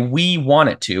 the way we want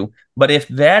it to. But if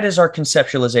that is our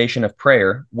conceptualization of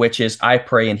prayer, which is I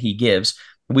pray and he gives,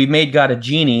 we've made God a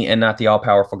genie and not the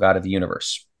all-powerful God of the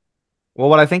universe. Well,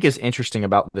 what I think is interesting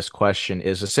about this question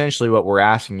is essentially what we're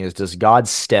asking is, does God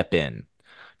step in?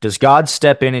 Does God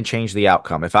step in and change the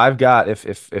outcome? If I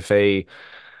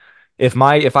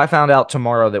found out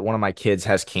tomorrow that one of my kids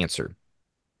has cancer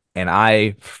and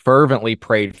I fervently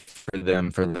prayed for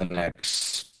them for the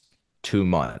next 2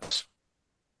 months,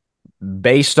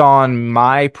 based on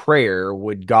my prayer,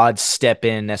 would God step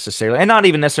in necessarily? And not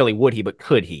even necessarily would he, but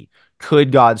could he?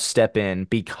 Could God step in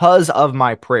because of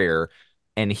my prayer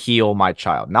and heal my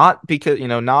child? Not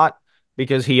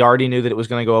because he already knew that it was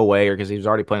going to go away or because he was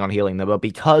already planning on healing them, but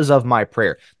because of my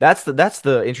prayer. That's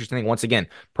the interesting thing. Once again,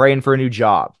 praying for a new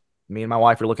job. Me and my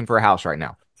wife are looking for a house right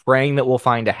now. Praying that we'll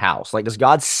find a house. Like, does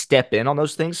God step in on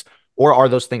those things, or are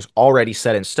those things already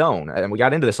set in stone? And we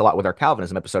got into this a lot with our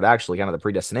Calvinism episode, actually, kind of the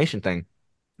predestination thing.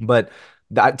 But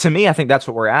to me, I think that's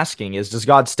what we're asking is, does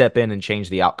God step in and change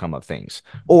the outcome of things?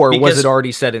 Or was it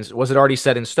already set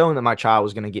in stone that my child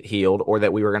was going to get healed, or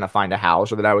that we were going to find a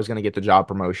house, or that I was going to get the job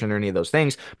promotion, or any of those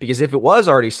things? Because if it was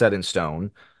already set in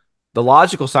stone, the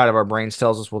logical side of our brains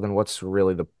tells us, well, then what's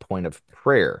really the point of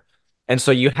prayer? And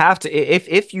so you have to,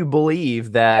 if you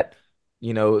believe that,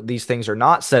 these things are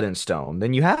not set in stone,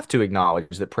 then you have to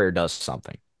acknowledge that prayer does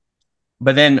something.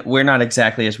 But then we're not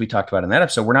exactly, as we talked about in that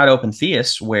episode, we're not open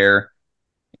theists where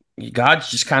God's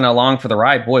just kind of along for the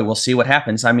ride. Boy, we'll see what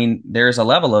happens. I mean, there's a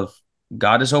level of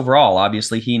God is over all.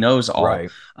 Obviously, he knows all. Right.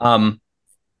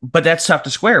 But that's tough to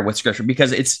square with scripture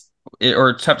because it's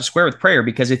tough to square with prayer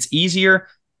because it's easier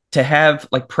to have,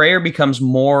 like, prayer becomes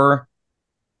more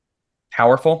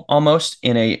powerful almost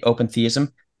in a open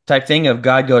theism type thing of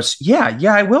God goes, yeah,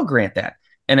 I will grant that.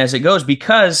 And as it goes,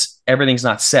 because everything's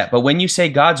not set. But when you say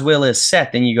God's will is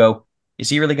set, then you go, is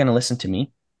he really going to listen to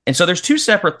me? And so there's two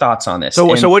separate thoughts on this. So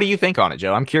what do you think on it,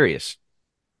 Joe? I'm curious.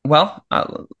 Well,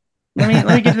 let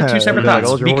me get to the two separate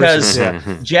thoughts because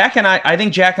Jack and I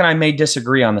think Jack and I may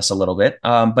disagree on this a little bit,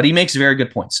 but he makes very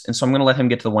good points. And so I'm going to let him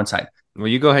get to the one side. Well,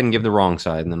 you go ahead and give the wrong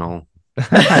side and then I'll.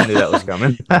 I knew that was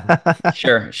coming.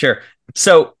 Sure.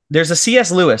 So there's a C.S.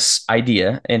 Lewis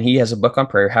idea, and he has a book on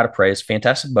prayer, How to Pray. It's a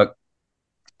fantastic book.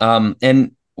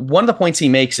 And one of the points he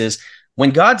makes is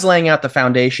when God's laying out the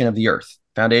foundation of the earth,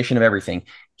 foundation of everything,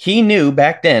 he knew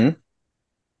back then,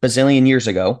 bazillion years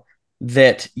ago,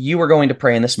 that you were going to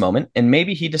pray in this moment, and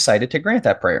maybe he decided to grant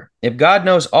that prayer. If God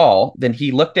knows all, then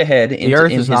he looked ahead into the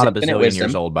earth is not a bazillion wisdom.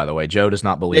 Years old, by the way. Joe does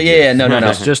not believe. Yeah, no.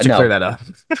 Just to clear that up.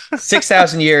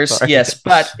 6,000 years, yes,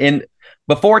 but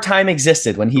before time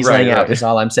existed, when he's laying out, is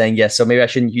all I'm saying. Yes, so maybe I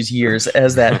shouldn't use years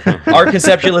as that. Our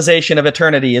conceptualization of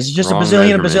eternity is just Wrong a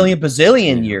bazillion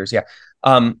measurement. years. Yeah,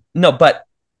 no, but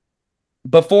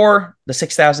before the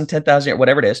 6,000, 10,000,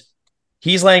 whatever it is,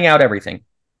 he's laying out everything.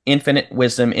 Infinite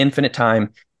wisdom, infinite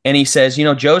time. And he says,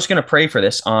 Joe's going to pray for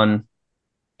this on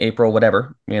April,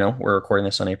 whatever, we're recording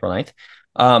this on April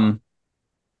 9th,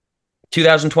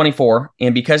 2024.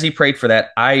 And because he prayed for that,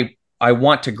 I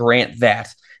want to grant that.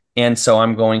 And so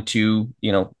I'm going to,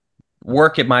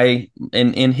 work at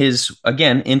in his,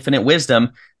 again, infinite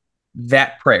wisdom,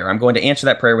 that prayer. I'm going to answer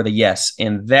that prayer with a yes.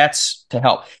 And that's to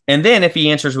help. And then if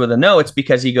he answers with a no, it's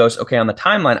because he goes, okay, on the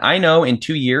timeline, I know in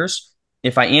 2 years,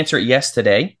 if I answer it yes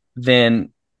today,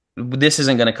 then this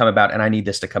isn't going to come about, and I need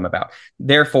this to come about.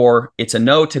 Therefore, it's a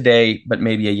no today, but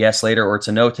maybe a yes later, or it's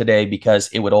a no today because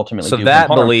it would ultimately So do him that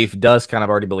harm. belief does kind of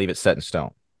already believe it's set in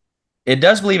stone. It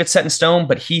does believe it's set in stone,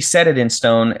 but he set it in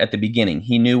stone at the beginning.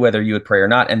 He knew whether you would pray or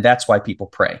not, and that's why people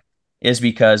pray, is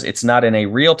because it's not in a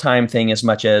real-time thing as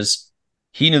much as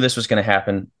he knew this was going to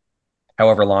happen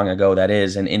however long ago that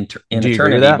is, and in Do you agree with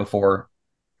eternity that? before.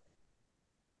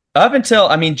 Up until,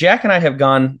 I mean, Jack and I have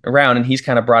gone around, and he's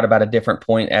kind of brought about a different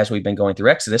point as we've been going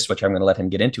through Exodus, which I'm going to let him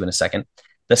get into in a second.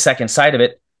 The second side of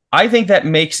it, I think that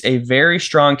makes a very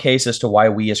strong case as to why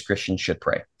we as Christians should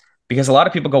pray. Because a lot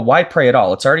of people go, why pray at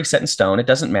all? It's already set in stone. It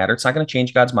doesn't matter. It's not going to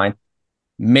change God's mind.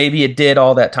 Maybe it did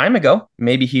all that time ago.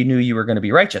 Maybe he knew you were going to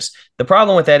be righteous. The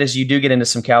problem with that is you do get into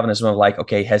some Calvinism of like,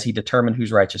 okay, has he determined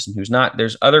who's righteous and who's not?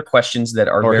 There's other questions that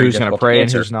are Or very who's going to difficult pray to and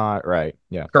answer. who's not? Right.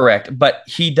 Yeah. Correct. But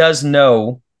he does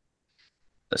know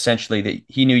essentially that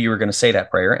he knew you were going to say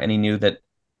that prayer, and he knew that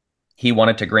he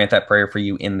wanted to grant that prayer for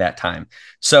you in that time.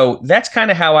 So that's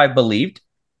kind of how I believed.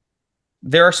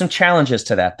 There are some challenges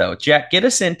to that, though. Jack, get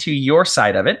us into your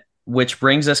side of it, which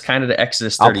brings us kind of to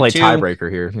Exodus 32. I'll play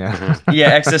tiebreaker here. Yeah. Yeah,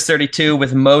 Exodus 32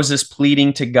 with Moses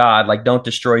pleading to God, like, don't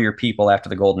destroy your people after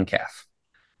the golden calf.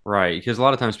 Right, because a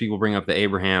lot of times people bring up the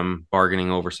Abraham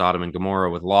bargaining over Sodom and Gomorrah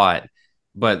with Lot,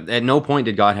 but at no point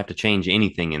did God have to change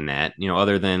anything in that,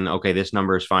 other than, okay, this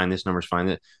number is fine,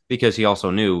 because he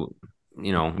also knew,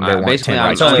 basically,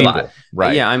 It's only people.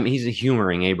 Right. Yeah, he's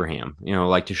humoring Abraham,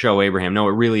 like to show Abraham, no,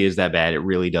 it really is that bad. It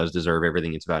really does deserve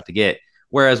everything it's about to get.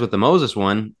 Whereas with the Moses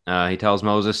one, he tells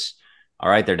Moses, all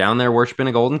right, they're down there worshiping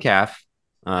a golden calf.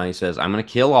 He says, I'm going to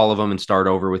kill all of them and start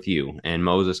over with you. And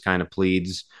Moses kind of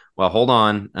pleads, well, hold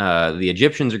on. The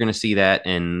Egyptians are going to see that.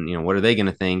 And, what are they going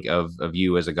to think of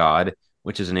you as a god,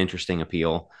 which is an interesting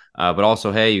appeal. But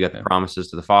also, hey, you got the promises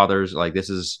to the fathers. Like this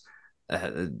is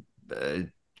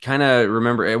kind of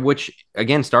remember, which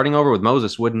again, starting over with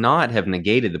Moses would not have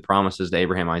negated the promises to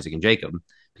Abraham, Isaac, and Jacob,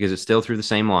 because it's still through the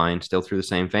same line, still through the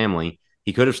same family.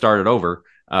 He could have started over.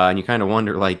 And you kind of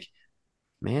wonder, like,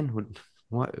 man,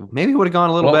 maybe it would have gone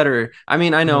a little better. I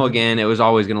mean, I know, again, it was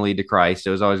always going to lead to Christ.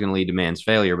 It was always going to lead to man's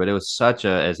failure, but it was such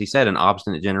as he said, an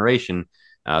obstinate generation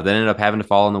that ended up having to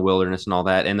fall in the wilderness and all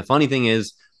that. And the funny thing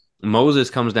is, Moses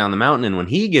comes down the mountain, and when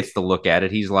he gets to look at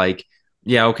it, he's like,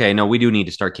 yeah, okay, no, we do need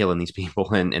to start killing these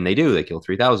people. And they do. They kill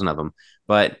 3,000 of them.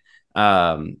 But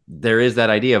there is that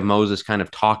idea of Moses kind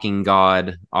of talking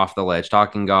God off the ledge,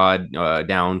 talking God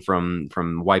down from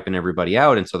wiping everybody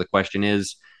out. And so the question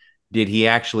is, did he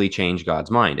actually change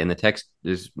God's mind? And the text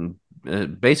is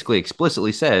basically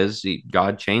explicitly says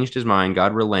God changed his mind.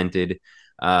 God relented,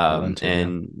 and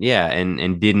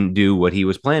didn't do what he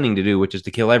was planning to do, which is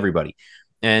to kill everybody.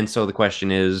 And so the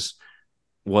question is,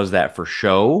 was that for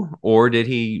show, or does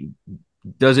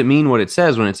it mean what it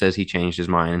says when it says he changed his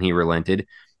mind and he relented?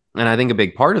 And I think a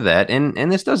big part of that,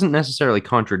 and this doesn't necessarily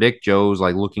contradict Joe's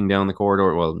like looking down the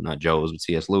corridor, well, not Joe's, but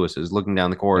C.S. Lewis's looking down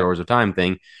the corridors of time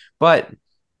thing, but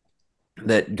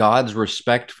that God's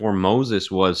respect for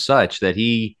Moses was such that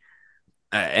he,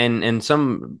 I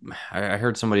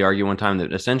heard somebody argue one time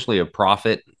that essentially a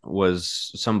prophet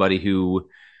was somebody who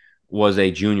was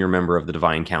a junior member of the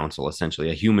divine council, essentially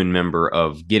a human member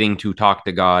of getting to talk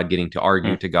to God, getting to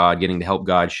argue to God, getting to help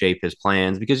God shape his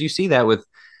plans. Because you see that with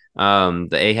the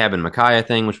Ahab and Micaiah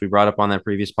thing, which we brought up on that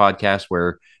previous podcast,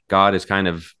 where God is kind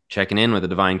of checking in with the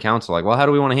divine council, like, well, how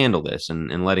do we want to handle this?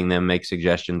 And letting them make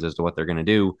suggestions as to what they're going to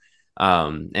do.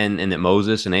 And that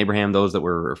Moses and Abraham, those that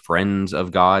were friends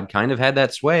of God, kind of had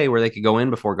that sway where they could go in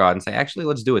before God and say, actually,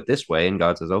 let's do it this way. And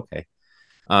God says, okay.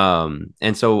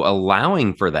 And so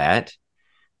allowing for that,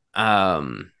 I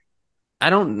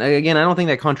don't think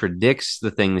that contradicts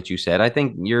the thing that you said. I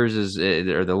think yours is,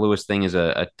 or the Lewis thing is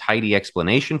a tidy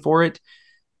explanation for it,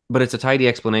 but it's a tidy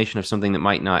explanation of something that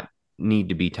might not need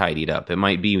to be tidied up. It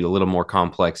might be a little more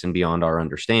complex and beyond our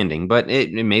understanding, but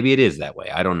maybe it is that way.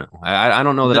 I don't know. I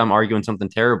don't know that I'm arguing something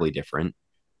terribly different.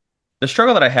 The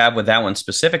struggle that I have with that one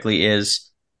specifically is,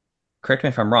 correct me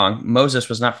if I'm wrong, Moses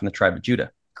was not from the tribe of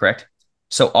Judah, correct?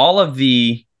 So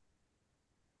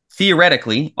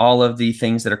theoretically, all of the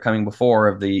things that are coming before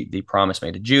of the promise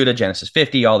made to Judah, Genesis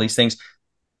 50, all these things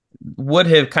would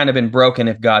have kind of been broken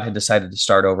if God had decided to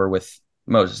start over with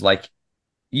Moses. Like,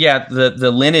 yeah,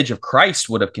 the lineage of Christ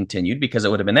would have continued because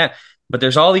it would have been that. But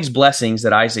there's all these blessings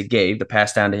that Isaac gave to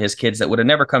pass down to his kids that would have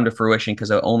never come to fruition because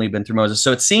they've only been through Moses.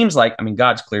 So it seems like, I mean,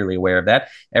 God's clearly aware of that.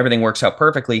 Everything works out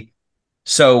perfectly.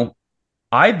 So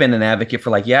I've been an advocate for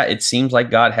like, yeah, it seems like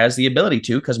God has the ability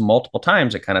to, because multiple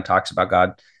times it kind of talks about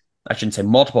God. I shouldn't say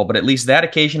multiple, but at least that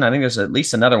occasion, I think there's at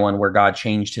least another one where God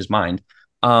changed his mind.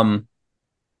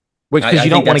 Which, because I you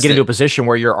think don't want to that's get into the a position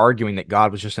where you're arguing that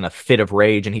God was just in a fit of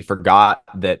rage and he forgot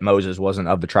that Moses wasn't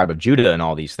of the tribe of Judah and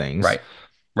all these things. right,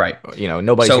 right. Nobody's going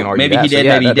to So argue maybe he that. So did,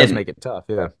 yeah, maybe he that does didn't. make it tough.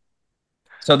 Yeah.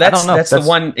 So I don't know. that's the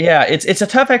one. Yeah, it's a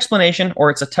tough explanation, or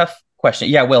it's a tough question.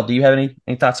 Yeah, Will, do you have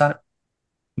any thoughts on it?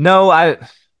 No, I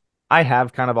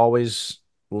have kind of always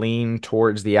leaned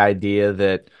towards the idea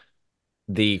that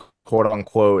the quote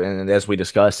unquote, and as we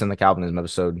discussed in the Calvinism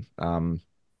episode, kind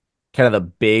of the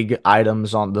big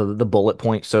items on the bullet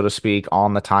points, so to speak,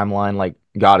 on the timeline, like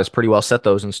God has pretty well set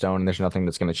those in stone, and there's nothing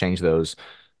that's going to change those.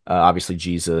 Obviously,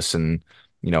 Jesus and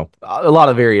a lot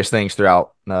of various things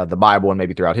throughout the Bible and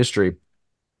maybe throughout history.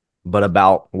 But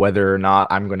about whether or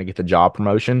not I'm going to get the job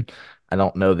promotion, I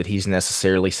don't know that he's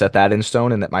necessarily set that in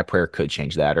stone, and that my prayer could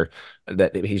change that, or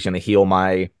that he's going to heal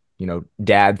my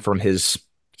dad from his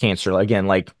cancer. Again,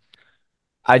 like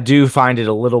I do find it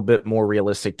a little bit more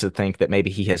realistic to think that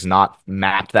maybe he has not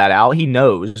mapped that out. He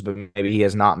knows, but maybe he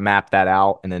has not mapped that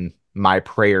out. And then my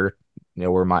prayer,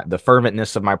 or the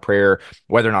ferventness of my prayer,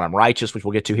 whether or not I'm righteous, which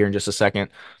we'll get to here in just a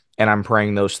second, and I'm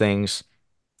praying those things.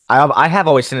 I have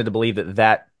always tended to believe that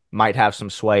that might have some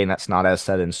sway, and that's not as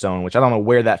set in stone, which I don't know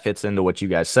where that fits into what you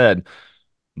guys said,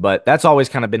 but that's always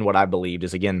kind of been what I believed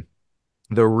is, again,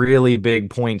 the really big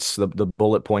points, the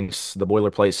bullet points, the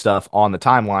boilerplate stuff on the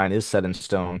timeline is set in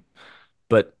stone,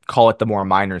 but call it the more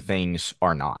minor things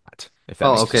are not, if that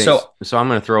Well, makes okay. sense. So So I'm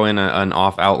going to throw in an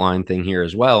off outline thing here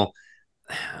as well.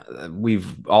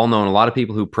 We've all known a lot of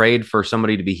people who prayed for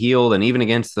somebody to be healed, and even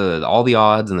against all the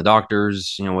odds and the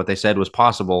doctors, what they said was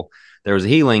possible, there was a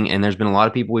healing. And there's been a lot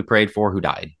of people we prayed for who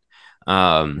died.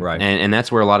 Right. And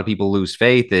that's where a lot of people lose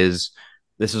faith is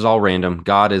this is all random.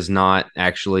 God is not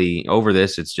actually over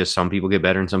this. It's just some people get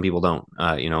better and some people don't.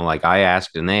 Like I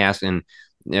asked and they asked, and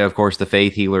of course the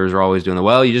faith healers are always doing the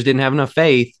well. You just didn't have enough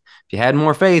faith. If you had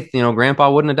more faith,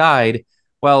 Grandpa wouldn't have died.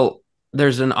 Well,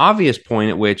 there's an obvious point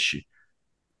at which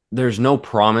there's no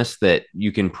promise that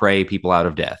you can pray people out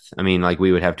of death. I mean, like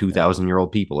we would have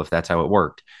 2,000-year-old people if that's how it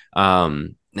worked.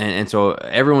 And so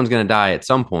everyone's going to die at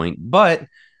some point, but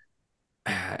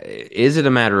is it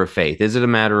a matter of faith? Is it a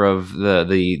matter of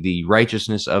the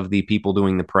righteousness of the people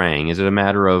doing the praying? Is it a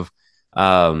matter of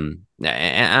and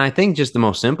I think just the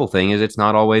most simple thing is it's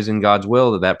not always in God's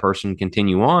will that person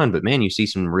continue on. But man, you see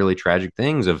some really tragic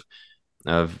things of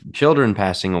children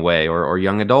passing away, or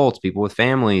young adults, people with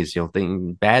families,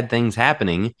 bad things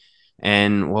happening.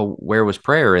 And well, where was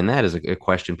prayer in that is a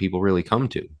question people really come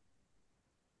to.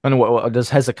 And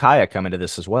does Hezekiah come into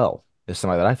this as well? Is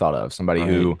somebody that I thought of, somebody Right.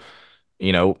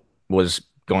 who, was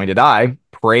going to die,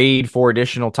 prayed for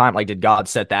additional time. Like, did God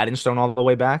set that in stone all the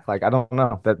way back? Like, I don't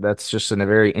know. That's just in a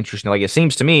very interesting, like, it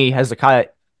seems to me Hezekiah,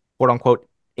 quote unquote,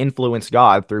 influenced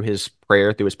God through his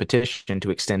prayer, through his petition to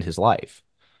extend his life.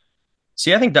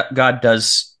 see, I think that God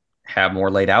does have more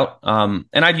laid out. And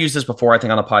I've used this before, I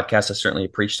think on the podcast, I certainly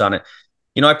preached on it.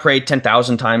 I prayed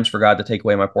 10,000 times for God to take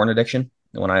away my porn addiction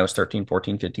when I was 13,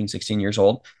 14, 15, 16 years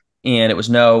old. And it was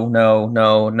no, no,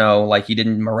 no, no. Like he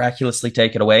didn't miraculously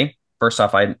take it away. First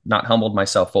off, I not humbled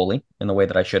myself fully in the way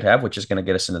that I should have, which is going to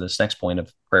get us into this next point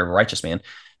of prayer of a righteous man.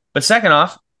 But second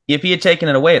off, if he had taken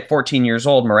it away at 14 years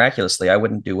old miraculously, I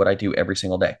wouldn't do what I do every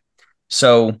single day.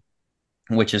 So,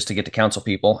 which is to get to counsel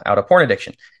people out of porn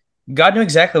addiction. God knew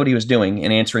exactly what he was doing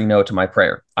in answering no to my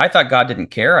prayer. I thought God didn't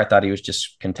care. I thought he was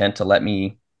just content to let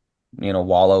me,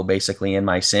 wallow basically in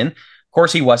my sin. Of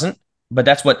course, he wasn't, but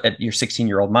that's what your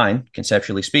 16-year-old mind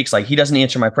conceptually speaks. Like, he doesn't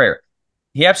answer my prayer.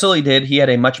 He absolutely did. He had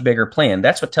a much bigger plan.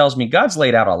 That's what tells me God's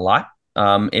laid out a lot.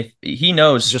 If he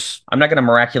knows Just I'm not going to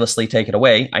miraculously take it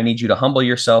away, I need you to humble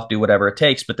yourself, do whatever it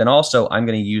takes. But then also, I'm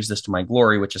going to use this to my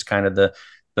glory, which is kind of the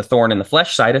thorn in the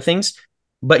flesh side of things.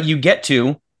 But you get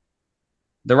to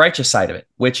the righteous side of it,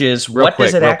 which is what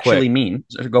does it real actually quick. mean?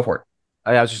 So go for it.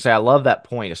 I was just say I love that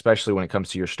point, especially when it comes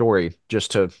to your story.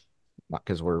 Just to, not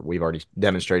because we've already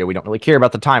demonstrated we don't really care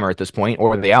about the timer at this point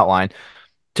or the outline.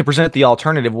 To present the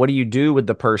alternative, what do you do with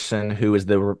the person who is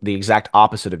the exact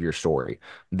opposite of your story?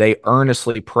 They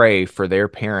earnestly pray for their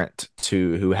parent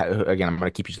who again, I'm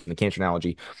going to keep using the cancer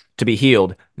analogy, to be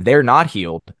healed. They're not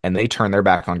healed, and they turn their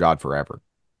back on God forever,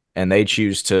 and they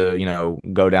choose to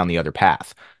go down the other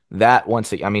path. That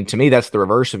I mean, to me, that's the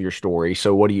reverse of your story.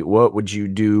 So what would you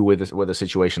do with a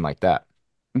situation like that?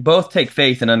 Both take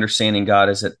faith and understanding God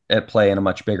is at play in a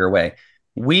much bigger way.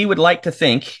 We would like to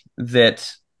think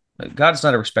that God's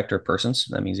not a respecter of persons.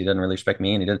 That means he doesn't really respect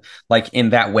me, and he doesn't like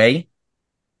in that way.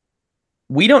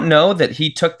 We don't know that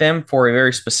he took them for a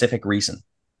very specific reason.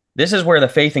 This is where the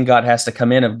faith in God has to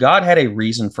come in. If God had a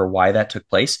reason for why that took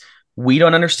place, We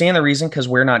don't understand the reason because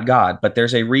we're not God, but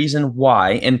there's a reason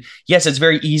why. And yes, it's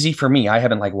very easy for me. I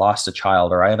haven't like lost a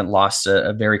child, or I haven't lost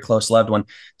a very close loved one.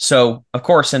 So of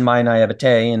course, in my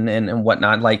naivete and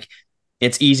whatnot, like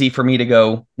it's easy for me to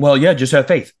go, well, yeah, just have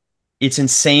faith. It's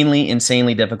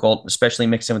insanely difficult, especially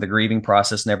mixed in with the grieving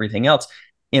process and everything else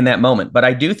in that moment. But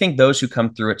I do think those who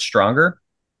come through it stronger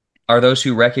are those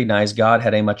who recognize God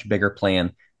had a much bigger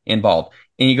plan involved.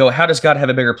 And you go, how does God have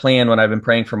a bigger plan when I've been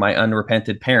praying for my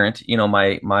unrepented parent,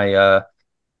 my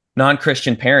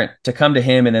non-Christian parent, to come to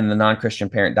him, and then the non-Christian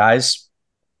parent dies?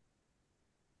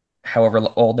 However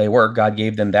old they were, God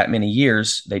gave them that many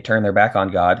years. They turn their back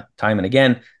on God time and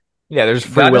again. Yeah, there's a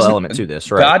free will element to this,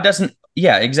 right? God doesn't,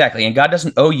 yeah, exactly. And God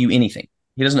doesn't owe you anything.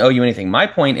 He doesn't owe you anything. My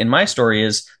point in my story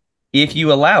is, if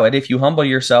you allow it, if you humble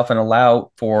yourself and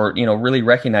allow for, really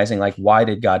recognizing, like, why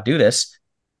did God do this?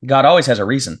 God always has a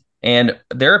reason. And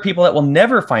there are people that will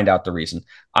never find out the reason.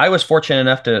 I was fortunate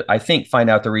enough to, I think, find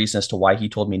out the reason as to why he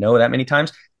told me no that many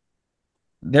times.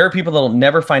 There are people that will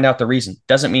never find out the reason.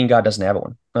 Doesn't mean God doesn't have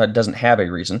one. Doesn't have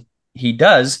a reason. He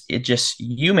does. It just,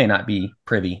 you may not be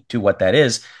privy to what that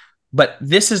is. But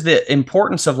this is the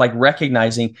importance of like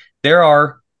recognizing there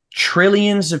are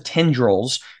trillions of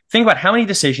tendrils. Think about how many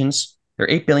decisions, there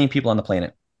are 8 billion people on the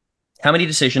planet. How many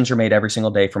decisions are made every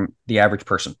single day from the average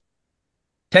person?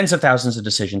 Tens of thousands of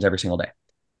decisions every single day.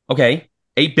 Okay,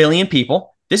 8 billion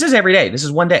people. This is every day. This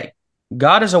is one day.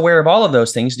 God is aware of all of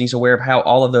those things, and he's aware of how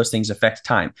all of those things affect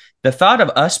time. The thought of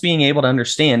us being able to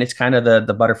understand, it's kind of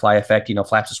the butterfly effect,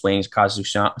 flaps its wings, causes a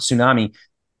tsunami.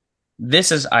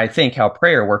 This is, I think, how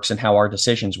prayer works and how our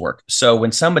decisions work. So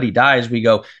when somebody dies, we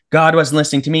go, God wasn't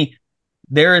listening to me.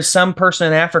 There is some person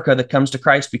in Africa that comes to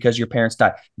Christ because your parents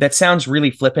died. That sounds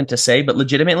really flippant to say, but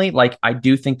legitimately, like, I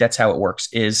do think that's how it works,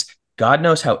 is God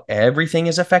knows how everything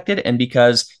is affected. And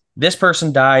because this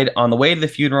person died on the way to the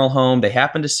funeral home, they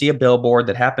happened to see a billboard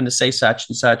that happened to say such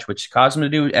and such, which caused them to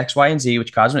do X, Y, and Z,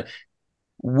 which caused them to...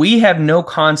 We have no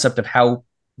concept of how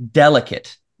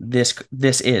delicate this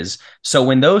is. So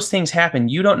when those things happen,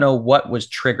 you don't know what was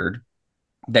triggered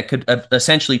that could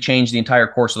essentially change the entire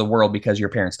course of the world because your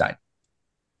parents died.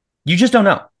 You just don't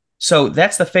know. So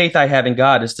that's the faith I have in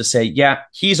God, is to say, yeah,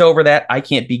 he's over that. I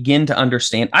can't begin to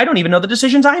understand. I don't even know the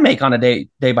decisions I make on a day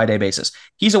by day basis.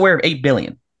 He's aware of 8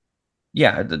 billion.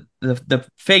 Yeah, the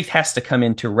faith has to come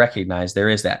in to recognize there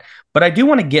is that. But I do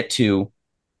want to get to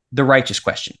the righteous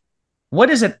question. What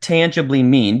does it tangibly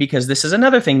mean? Because this is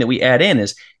another thing that we add in,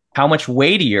 is how much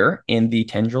weightier in the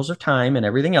tendrils of time and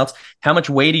everything else, how much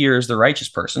weightier is the righteous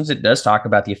person's? It does talk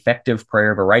about the effective prayer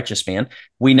of a righteous man.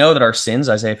 We know that our sins,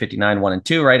 Isaiah 59, 1 and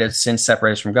 2, right? As sin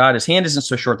separates us from God, his hand isn't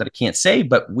so short that it can't save,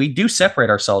 but we do separate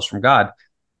ourselves from God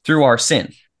through our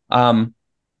sin.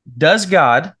 Does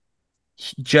God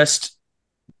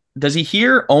does he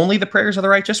hear only the prayers of the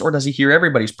righteous, or does he hear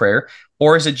everybody's prayer?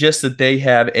 Or is it just that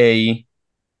they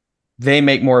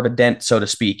make more of a dent, so to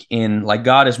speak, in, like,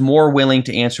 God is more willing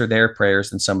to answer their prayers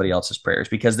than somebody else's prayers?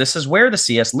 Because this is where the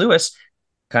C.S. Lewis,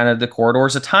 kind of the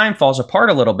corridors of time, falls apart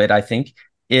a little bit, I think,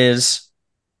 is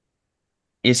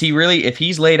he really, if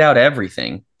he's laid out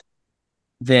everything,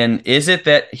 then is it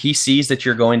that he sees that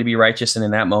you're going to be righteous, and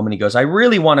in that moment he goes, I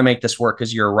really want to make this work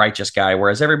because you're a righteous guy,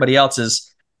 whereas everybody else is,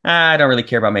 I don't really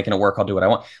care about making it work, I'll do what I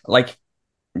want. Like,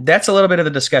 that's a little bit of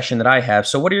the discussion that I have.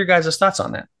 So what are your guys' thoughts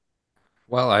on that?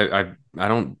 Well, I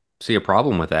don't see a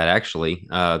problem with that, actually,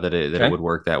 that it would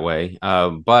work that way.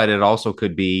 But it also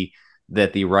could be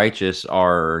that the righteous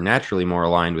are naturally more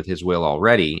aligned with his will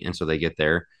already, and so they get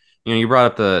there. You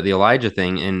brought up the Elijah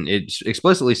thing, and it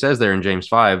explicitly says there in James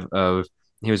 5 of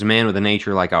he was a man with a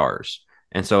nature like ours.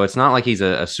 And so it's not like he's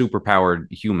a superpowered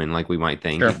human like we might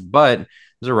think, Sure. but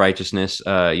there's a righteousness.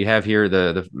 You have here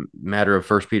the matter of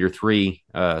 1 Peter 3,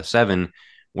 7,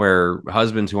 where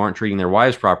husbands who aren't treating their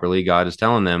wives properly, God is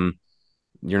telling them,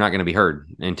 you're not going to be heard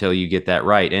until you get that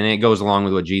right. And it goes along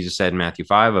with what Jesus said in Matthew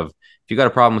 5 of, if you got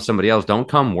a problem with somebody else, don't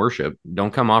come worship,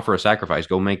 don't come offer a sacrifice,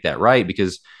 go make that right.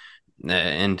 Because,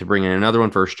 and to bring in another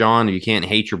one, 1 John, you can't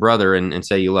hate your brother and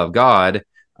say you love God.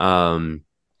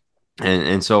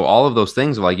 And so all of those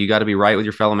things, like, you got to be right with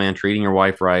your fellow man, treating your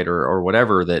wife right, or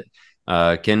whatever, that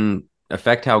can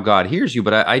affect how God hears you.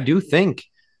 But I do think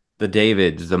the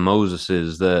Davids, the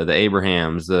Moseses, the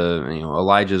Abrahams, the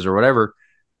Elijahs, or whatever,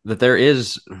 that there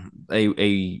is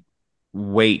a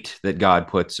weight that God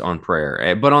puts on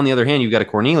prayer. But on the other hand, you've got a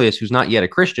Cornelius who's not yet a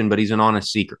Christian, but he's an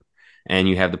honest seeker. And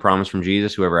you have the promise from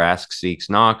Jesus: whoever asks,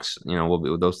 seeks, knocks.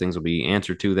 Those things will be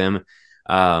answered to them.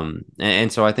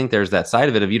 And so I think there's that side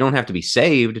of it of, you don't have to be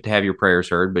saved to have your prayers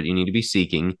heard, but you need to be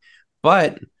seeking.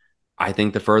 But I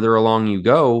think the further along you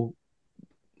go,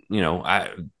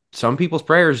 some people's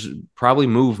prayers probably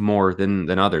move more than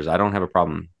others. I don't have a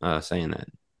problem saying that.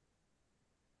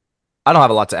 I don't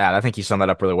have a lot to add. I think you summed that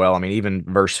up really well. I mean, even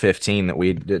verse 15 that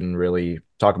we didn't really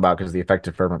talk about because the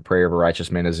effective fervent prayer of a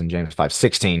righteous man is in James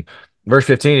 5:16. Verse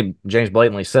 15, James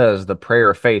blatantly says, the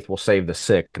prayer of faith will save the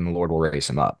sick and the Lord will raise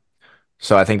him up.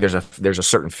 So I think there's a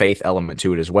certain faith element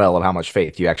to it as well of how much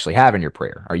faith you actually have in your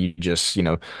prayer. Are you just,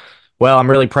 well, I'm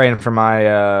really praying for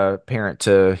my parent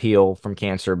to heal from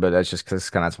cancer, but that's just because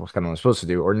that's what I'm supposed to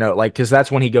do. Or no, like, because that's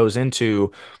when he goes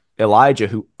into Elijah,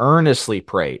 who earnestly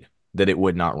prayed that it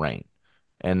would not rain.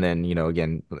 And then,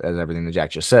 again, as everything that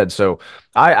Jack just said. So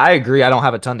I agree. I don't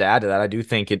have a ton to add to that. I do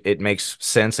think it makes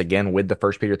sense, again, with the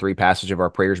First Peter 3 passage of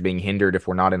our prayers being hindered if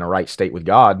we're not in a right state with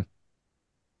God.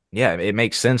 Yeah, it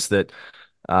makes sense that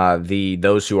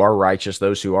those who are righteous,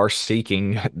 those who are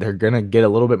seeking, they're gonna get a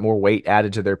little bit more weight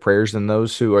added to their prayers than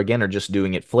those who, again, are just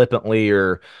doing it flippantly.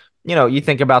 Or, you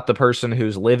think about the person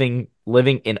who's living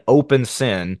in open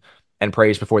sin and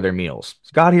prays before their meals. Is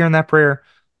God hearing that prayer?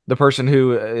 The person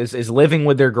who is living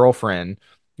with their girlfriend,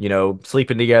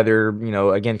 sleeping together,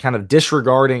 again, kind of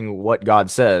disregarding what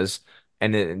God says,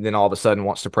 and then all of a sudden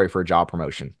wants to pray for a job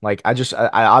promotion. Like, I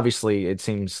obviously, it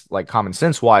seems like common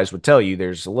sense wise would tell you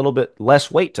there's a little bit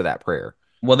less weight to that prayer.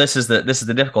 Well, this is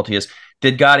the difficulty is,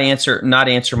 did God not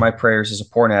answer my prayers as a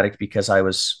porn addict because I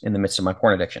was in the midst of my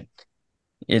porn addiction?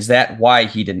 Is that why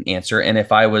he didn't answer? And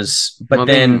if I was, but well,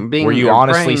 then were you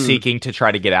honestly seeking to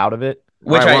try to get out of it?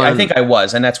 Which I think I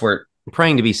was, and that's where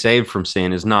praying to be saved from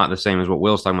sin is not the same as what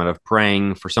Will's talking about of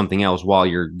praying for something else while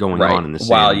you're going on in the sin.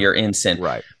 While you're in sin.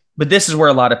 Right. But this is where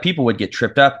a lot of people would get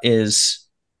tripped up is,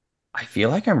 I feel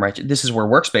like I'm righteous. This is where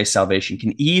works-based salvation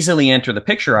can easily enter the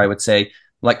picture, I would say.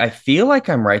 Like, I feel like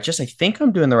I'm righteous. I think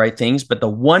I'm doing the right things, but the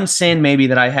one sin maybe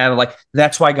that I have, like,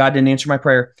 that's why God didn't answer my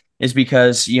prayer, is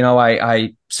because,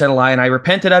 I said a lie and I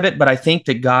repented of it, but I think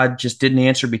that God just didn't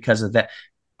answer because of that.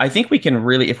 I think we can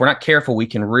really, if we're not careful, we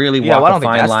can really walk a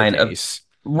fine line of,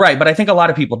 right. But I think a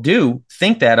lot of people do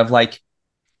think that of like,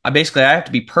 I have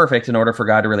to be perfect in order for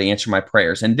God to really answer my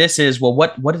prayers. And this is, well,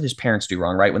 what did his parents do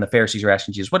wrong, right? When the Pharisees are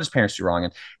asking Jesus, what did his parents do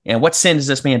wrong? And what sin does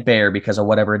this man bear because of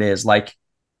whatever it is? Like,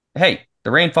 hey, the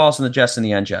rain falls on the just and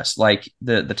the unjust. Like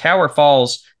the tower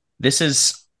falls. This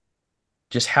is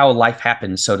just how life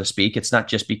happens, so to speak. It's not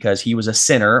just because he was a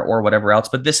sinner or whatever else,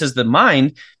 but this is the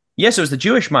mind. Yes, it was the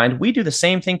Jewish mind. We do the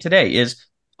same thing today is,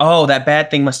 oh, that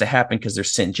bad thing must have happened because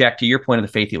there's sin. Jack, to your point of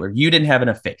the faith healer, you didn't have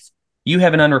enough faith. You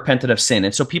haven't unrepented of sin.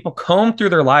 And so people comb through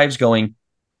their lives going,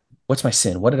 what's my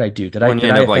sin? What did I do? Did I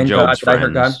offend God? Did I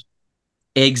hurt God?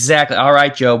 Exactly. All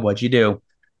right, Job, what'd you do?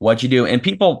 What'd you do? And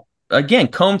people, again,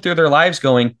 comb through their lives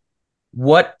going,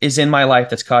 what is in my life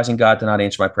that's causing God to not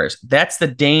answer my prayers? That's the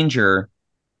danger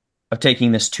of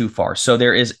taking this too far. So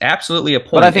there is absolutely a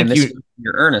point in this,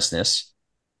 your earnestness,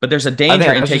 but there's a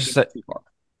danger in taking it too far.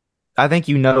 I think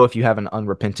if you have an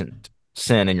unrepentant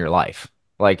sin in your life.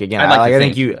 Like, again, I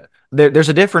think there's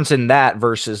a difference in that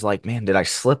versus like, man, did I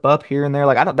slip up here and there?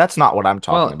 Like, that's not what I'm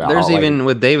talking about. There's even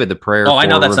with David the prayer. Oh, I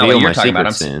know that's not what you're talking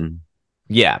about. Sin.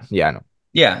 Yeah, I know.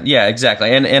 Yeah,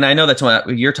 exactly. And I know that's what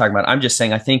you're talking about. I'm just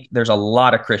saying, I think there's a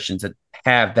lot of Christians that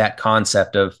have that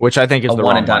concept of, which I think is the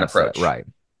one and done mindset. Approach. Right.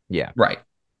 Yeah. Right.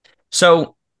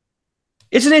 So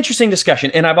it's an interesting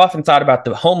discussion. And I've often thought about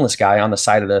the homeless guy on the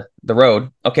side of the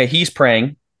road. Okay, he's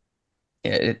praying.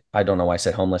 I don't know why I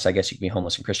said homeless. I guess you can be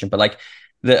homeless and Christian, but like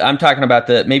I'm talking about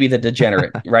maybe the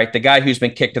degenerate, right? The guy who's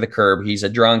been kicked to the curb. He's a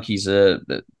drunk. He's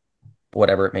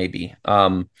whatever it may be.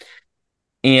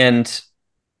 And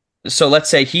so let's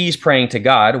say he's praying to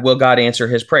God. Will God answer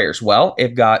his prayers? Well,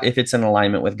 if it's in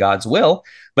alignment with God's will,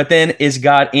 but then is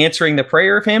God answering the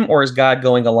prayer of him, or is God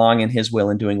going along in his will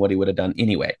and doing what he would have done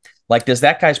anyway? Like, does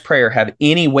that guy's prayer have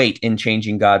any weight in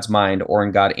changing God's mind or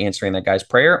in God answering that guy's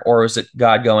prayer? Or is it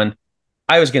God going,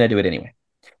 I was going to do it anyway?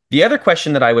 The other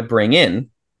question that I would bring in,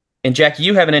 and Jack,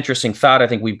 you have an interesting thought. I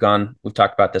think we've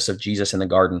talked about this of Jesus in the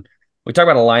garden. We talk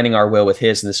about aligning our will with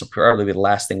his, and this will probably be the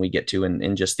last thing we get to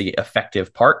in just the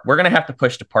effective part. We're going to have to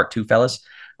push to part 2, fellas,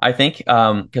 I think,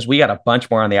 because we got a bunch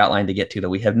more on the outline to get to that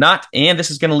we have not. And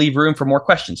this is going to leave room for more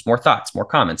questions, more thoughts, more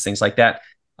comments, things like that.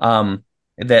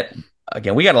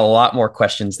 Again, we got a lot more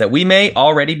questions that we may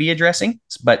already be addressing,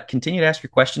 but continue to ask your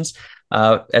questions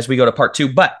as we go to part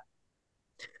 2. But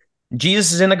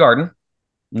Jesus is in the garden,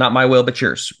 not my will, but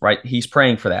yours, right? He's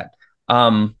praying for that.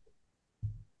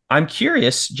 I'm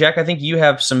curious, Jack, I think you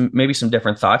have maybe some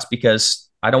different thoughts, because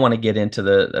I don't want to get into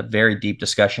the very deep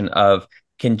discussion of,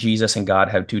 can Jesus and God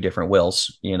have two different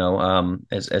wills,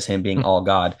 as him being all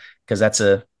God, because that's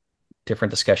a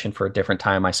different discussion for a different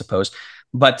time, I suppose.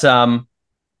 But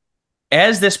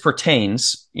as this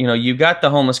pertains, you've got the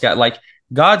homeless guy, like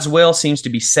God's will seems to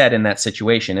be set in that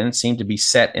situation, and it seemed to be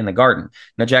set in the garden.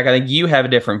 Now, Jack, I think you have a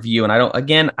different view, and I don't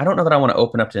know that I want to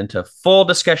open up into full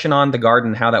discussion on the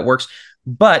garden, how that works,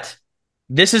 but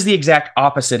this is the exact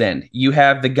opposite end. You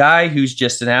have the guy who's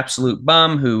just an absolute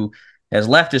bum who has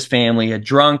left his family, a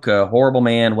drunk, a horrible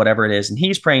man, whatever it is, and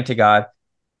he's praying to God,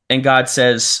 and God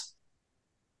says,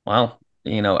 well,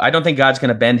 I don't think God's going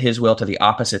to bend his will to the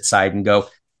opposite side and go,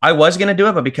 I was going to do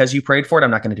it, but because you prayed for it, I'm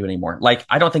not going to do it anymore. Like,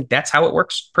 I don't think that's how it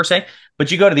works per se.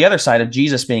 But you go to the other side of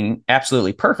Jesus being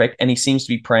absolutely perfect, and he seems to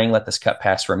be praying, let this cup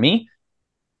pass from me.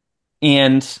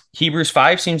 And Hebrews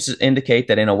 5 seems to indicate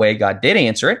that in a way God did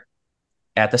answer it.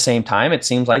 At the same time, it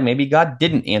seems like maybe God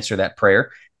didn't answer that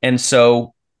prayer. And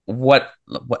so what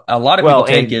a lot of people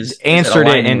think is answered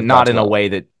it and not in a way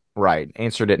that, right,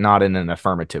 answered it not in an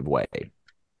affirmative way.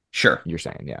 Sure. You're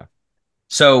saying, yeah.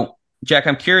 So, Jack,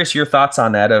 I'm curious your thoughts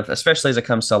on that, of especially as it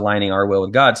comes to aligning our will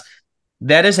with God's.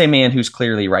 That is a man who's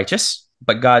clearly righteous,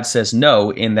 but God says no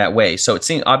in that way. So it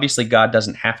seems obviously God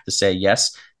doesn't have to say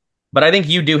yes, but I think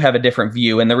you do have a different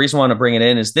view. And the reason I want to bring it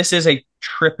in is this is a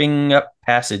tripping up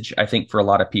passage, I think, for a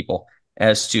lot of people,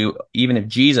 as to even if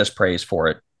Jesus prays for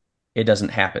it, it doesn't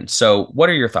happen. So what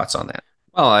are your thoughts on that?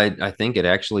 Well, I think it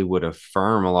actually would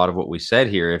affirm a lot of what we said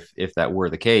here if that were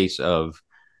the case of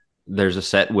there's a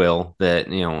set will that,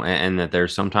 and that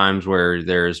there's some times where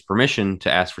there's permission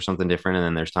to ask for something different. And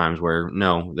then there's times where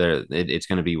no, it's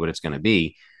going to be what it's going to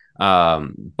be.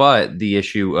 But the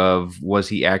issue of, was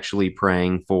he actually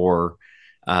praying for,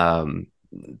 to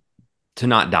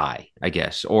not die, I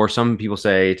guess, or some people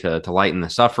say to lighten the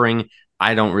suffering.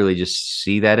 I don't really just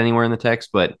see that anywhere in the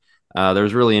text, but there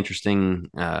was a really interesting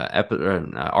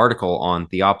article on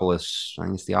Theopolis. I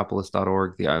think it's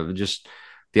theopolis.org. Just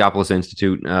Theopolis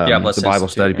Institute, the Bible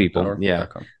study people. Yeah.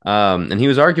 And he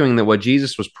was arguing that what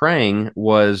Jesus was praying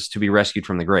was to be rescued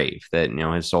from the grave, that,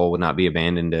 his soul would not be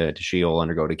abandoned to Sheol,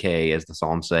 undergo decay, as the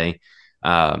Psalms say.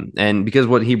 And because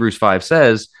what Hebrews 5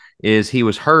 says is he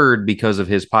was heard because of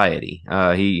his piety.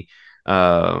 He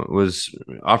was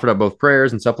offered up both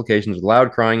prayers and supplications with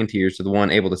loud crying and tears to the one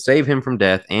able to save him from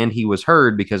death, and he was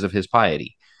heard because of his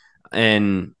piety.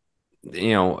 And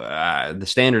the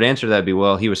standard answer to that would be,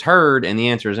 well, he was heard, and the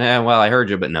answer is, well, I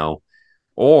heard you, but no.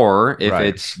 Or if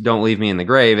it's, don't leave me in the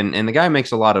grave. And the guy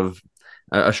makes a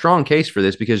strong case for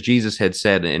this, because Jesus had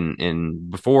said in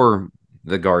before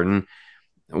the garden,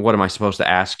 what am I supposed to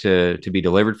ask to be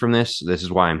delivered from this? This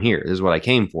is why I'm here. This is what I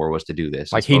came for, was to do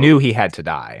this. Like, he knew he had to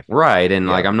die. Right. And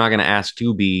like, I'm not going to ask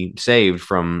to be saved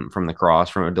from the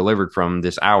cross, delivered from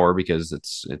this hour, because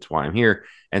it's why I'm here.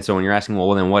 And so when you're asking,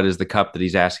 well, then what is the cup that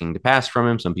he's asking to pass from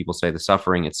him? Some people say the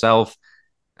suffering itself.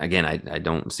 Again, I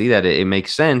don't see that. It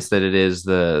makes sense that it is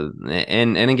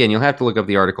and again, you'll have to look up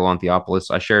the article on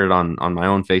Theopolis. I shared it on my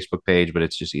own Facebook page, but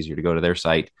it's just easier to go to their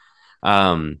site.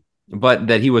 But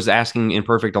that he was asking in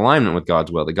perfect alignment with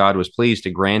God's will, that God was pleased to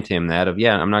grant him that of,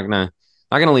 I'm not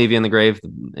gonna leave you in the grave.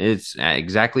 It's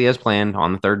exactly as planned.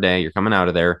 On the third day, you're coming out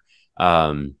of there.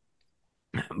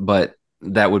 But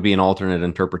that would be an alternate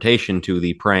interpretation to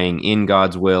the praying in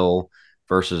God's will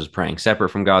versus praying separate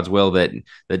from God's will, that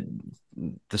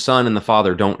the Son and the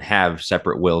Father don't have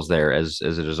separate wills there, as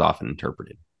it is often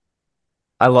interpreted.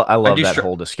 I love that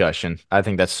whole discussion. I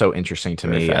think that's so interesting to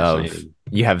me.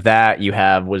 You have that. You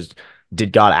have,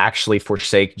 did God actually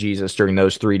forsake Jesus during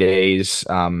those 3 days?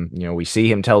 We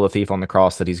see him tell the thief on the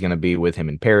cross that he's going to be with him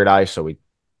in paradise. So we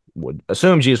would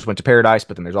assume Jesus went to paradise,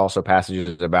 but then there's also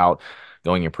passages about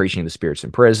going and preaching to the spirits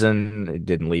in prison. It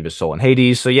didn't leave his soul in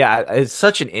Hades. So yeah, it's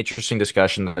such an interesting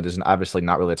discussion that is obviously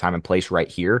not really a time and place right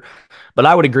here. But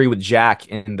I would agree with Jack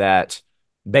in that,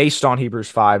 based on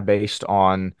Hebrews 5, based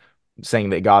on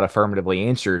saying that God affirmatively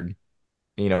answered,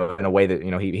 in a way that,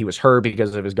 he was heard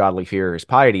because of his godly fear, his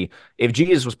piety. If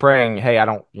Jesus was praying, hey, I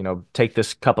don't, take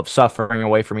this cup of suffering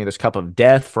away from me, this cup of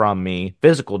death from me,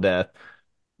 physical death,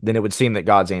 then it would seem that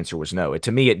God's answer was no.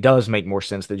 To me, it does make more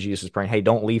sense that Jesus is praying, hey,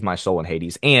 don't leave my soul in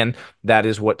Hades. And that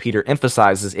is what Peter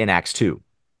emphasizes in Acts 2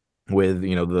 with,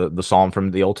 the psalm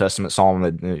from the Old Testament psalm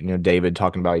that, David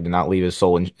talking about, he did not leave his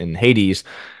soul in Hades.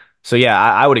 So yeah,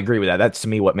 I would agree with that. That's, to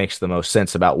me, what makes the most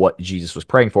sense about what Jesus was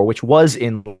praying for, which was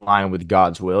in line with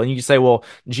God's will. And you can say, well,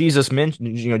 Jesus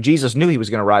mentioned, Jesus knew he was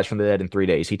going to rise from the dead in 3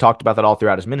 days. He talked about that all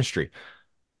throughout his ministry.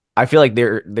 I feel like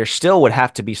there still would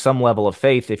have to be some level of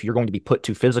faith if you're going to be put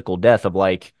to physical death, of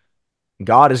like,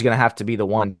 God is going to have to be the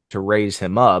one to raise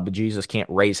him up. Jesus can't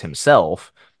raise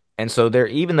himself. And so there,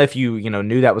 even if you,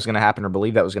 knew that was going to happen or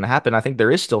believe that was going to happen, I think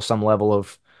there is still some level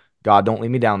of, God, don't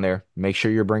leave me down there. Make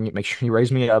sure you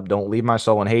raise me up. Don't leave my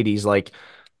soul in Hades. Like,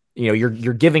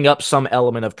 you're giving up some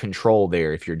element of control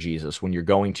there if you're Jesus when you're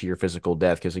going to your physical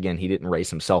death, because again, he didn't raise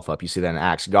himself up. You see that in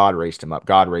Acts. God raised him up.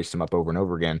 God raised him up over and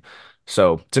over again.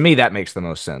 So to me, that makes the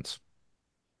most sense.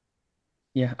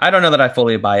 Yeah, I don't know that I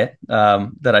fully buy it,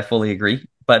 that I fully agree,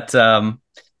 but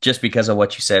just because of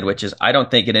what you said, which is I don't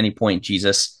think at any point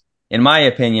Jesus, in my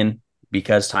opinion,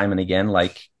 because time and again,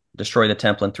 like destroy the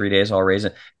temple in 3 days, I'll raise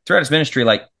it. Throughout his ministry,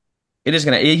 like it is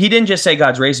gonna. He didn't just say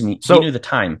God's raising me. He So knew the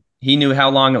time. He knew how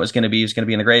long it was going to be. He was going to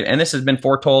be in the grave, and this has been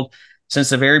foretold since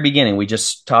the very beginning. We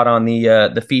just taught on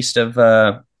the feast of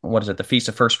what is it? The feast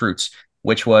of first fruits,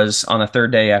 which was on the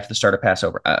third day after the start of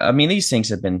Passover. I mean, these things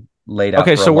have been laid out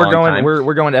okay, for a so we're long going time.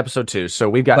 we're going to episode 2. So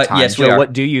we've got But time. yes, we Joe, are.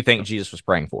 what do you think Jesus was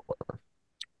praying for?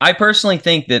 I personally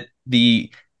think that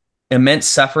the immense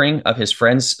suffering of his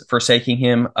friends forsaking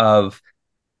him, of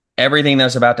everything that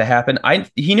was about to happen,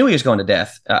 he knew he was going to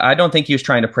death. I don't think he was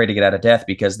trying to pray to get out of death,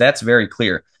 because that's very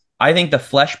clear. I think the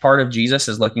flesh part of Jesus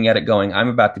is looking at it going, I'm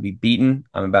about to be beaten.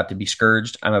 I'm about to be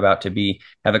scourged. I'm about to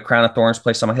have a crown of thorns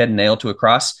placed on my head and nailed to a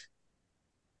cross.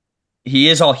 He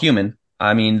is all human.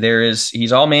 I mean,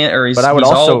 he's all man, or But I would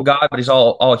he's all also, God, but he's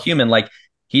all human. Like,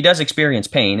 he does experience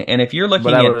pain. And if you're but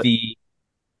looking I at would, the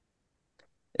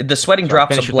sweating sorry,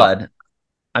 drops finish of your thought. blood,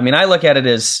 I mean, I look at it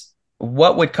as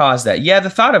what would cause that? Yeah,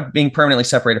 the thought of being permanently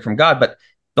separated from God, but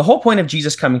the whole point of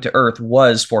Jesus coming to earth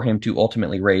was for him to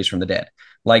ultimately raise from the dead.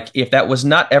 Like, if that was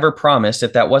not ever promised,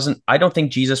 if that wasn't, I don't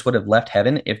think Jesus would have left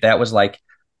heaven if that was like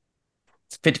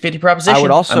 50-50 I would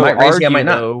proposition. I also might raise you, I argue might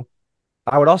not. though,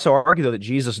 I would also argue though that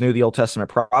Jesus knew the Old Testament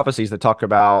prophecies that talk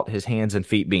about his hands and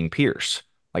feet being pierced.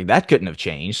 Like that couldn't have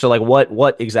changed. So like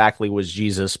what exactly was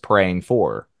Jesus praying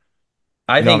for?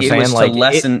 I You know what think I'm it saying? was to Like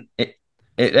lessen it,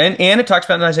 and it talks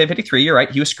about in Isaiah 53. You're right.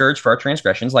 He was scourged for our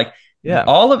transgressions. Like, yeah.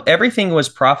 all of everything was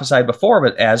prophesied before,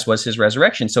 but as was his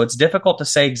resurrection. So it's difficult to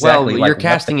say exactly Well, you're like what the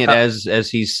casting it cut. as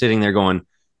he's sitting there going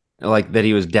like that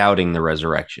he was doubting the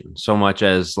resurrection so much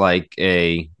as like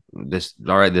a this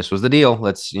all right, this was the deal.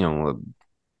 Let's,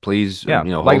 please, Yeah.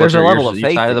 Like hold up there's a level of your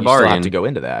faith side of that the you still have to bargain. go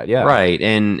into that. Yeah. Right.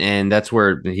 And that's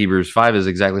where Hebrews 5 is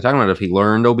exactly talking about. If he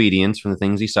learned obedience from the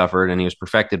things he suffered and he was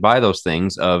perfected by those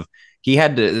things, of he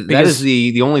had to, that is Because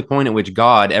the only point at which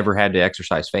God ever had to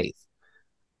exercise faith,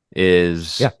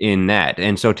 is yeah, in that.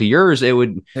 And so to yours, it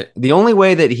would, the only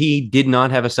way that he did not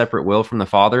have a separate will from the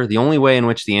Father, the only way in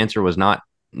which the answer was not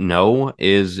no,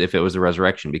 is if it was the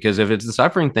resurrection. Because if it's the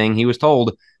suffering thing, he was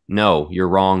told, no, you're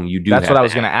wrong. You do that's what have I to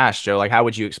was have going to it. ask, Joe. Like how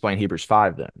would you explain Hebrews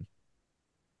 5 then?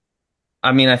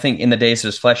 I mean, I think in the days of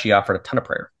his flesh, he offered a ton of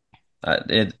prayer,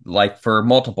 like for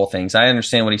multiple things. I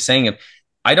understand what he's saying.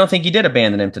 I don't think he did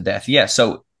abandon him to death. Yeah.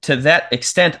 So to that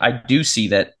extent, I do see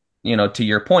that, to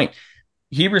your point,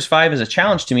 Hebrews 5 is a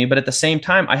challenge to me, but at the same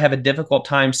time, I have a difficult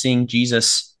time seeing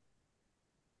Jesus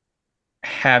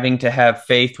having to have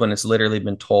faith when it's literally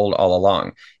been told all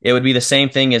along. It would be the same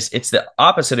thing as, it's the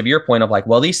opposite of your point of like,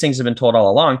 well, these things have been told all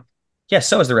along. Yes,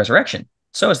 so is the resurrection.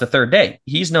 So is the third day.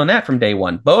 He's known that from day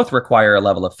one. Both require a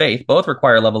level of faith. Both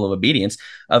require a level of obedience,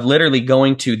 of literally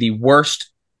going to the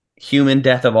worst human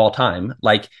death of all time.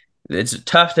 Like, it's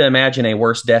tough to imagine a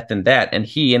worse death than that. And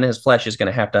he in his flesh is going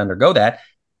to have to undergo that,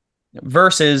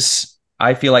 versus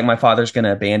I feel like my father's going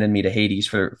to abandon me to Hades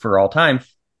for all time.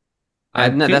 I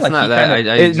No, feel that's like not he that. kind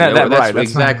of, No, that That's right.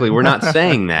 That's exactly. We're not not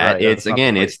saying that. right. Yeah, It's that's not the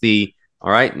again. point. It's the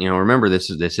all right. Remember, this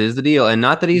is the deal, and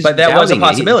not that he's but that was a doubting it.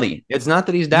 possibility. It's not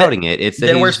that he's Then, doubting it. It's that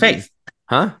then where's he's, faith?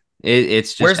 huh?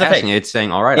 It's just Where's the asking. faith? It's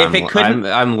saying, all right, If it couldn't,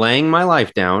 I'm laying my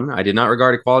life down. I did not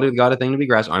regard equality with God a thing to be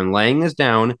grasped. I'm laying this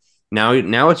down. Now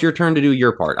it's your turn to do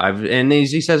your part. And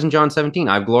as he says in John 17,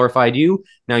 I've glorified you.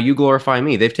 Now you glorify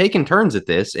me. They've taken turns at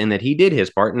this, and that he did his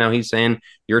part. Now he's saying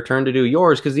your turn to do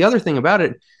yours. Because the other thing about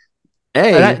it,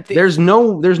 there's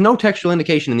no textual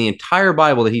indication in the entire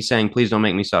Bible that he's saying, please don't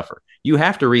make me suffer. You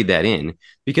have to read that in,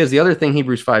 because the other thing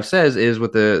Hebrews 5 says is,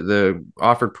 with the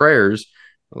offered prayers,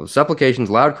 supplications,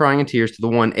 loud crying and tears to the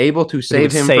one able to He would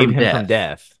save him save from him from death,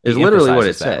 death. is He literally what it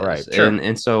emphasizes that, says. right? sure.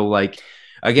 And so, like,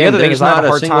 The again, other thing there's is I have not a a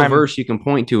hard single time verse you can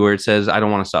point to where it says, I don't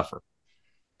want to suffer.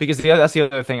 because that's the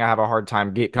other thing I have a hard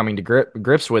time coming to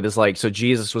grips with is like, so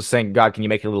Jesus was saying, God, can you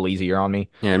make it a little easier on me?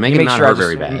 Yeah, Can make you it make not sure I hurt just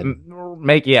very bad.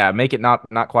 make it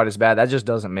not quite as bad? That just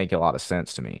doesn't make a lot of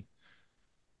sense to me.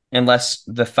 Unless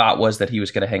the thought was that he was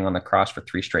going to hang on the cross for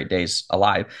 3 straight days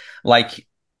alive. Like,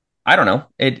 I don't know.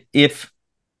 If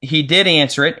he did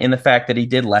answer it in the fact that he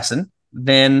did lessen,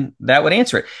 then that would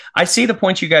answer it. I see the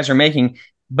point you guys are making,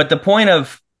 but the point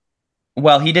of,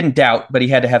 well, he didn't doubt, but he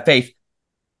had to have faith.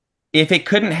 If it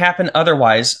couldn't happen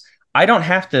otherwise, I don't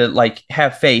have to like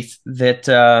have faith that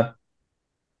I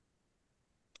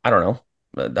don't know,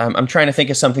 I'm trying to think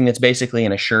of something that's basically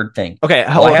an assured thing. Okay,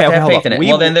 I have to have hold faith on. in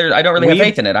it. Then I don't really have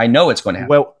faith in it. I know it's going to happen.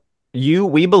 Well,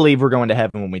 we believe we're going to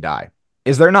heaven when we die.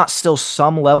 Is there not still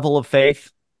some level of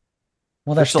faith?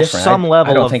 Well, that's There's still different. some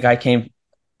level I don't of. think I came.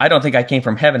 I don't think I came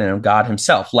from heaven and God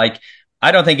Himself. Like,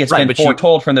 I don't think it's Right, been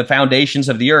foretold from the foundations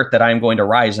of the earth that I am going to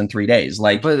rise in 3 days.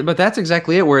 Like, but that's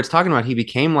exactly it. Where it's talking about He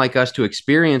became like us to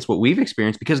experience what we've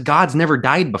experienced because God's never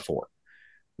died before.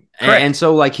 And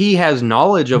so, like, He has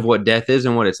knowledge of what death is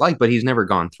and what it's like, but He's never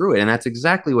gone through it. And that's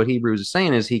exactly what Hebrews is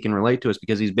saying, is He can relate to us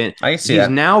because He's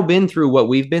now been through what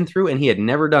we've been through, and He had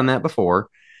never done that before.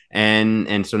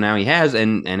 And so now He has.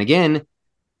 And again,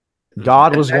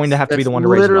 God was going to have to be the one to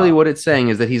raise him up. Literally what it's saying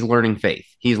is that He's learning faith.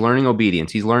 He's learning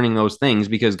obedience. He's learning those things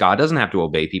because God doesn't have to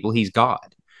obey people. He's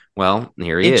God. Well,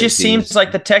 here He is. It just seems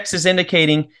like the text is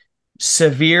indicating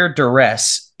severe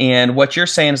duress. And what you're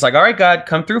saying is like, all right, God,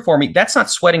 come through for me. That's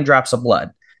not sweating drops of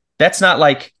blood. That's not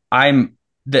like I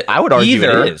would argue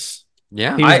it is.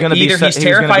 Yeah. He's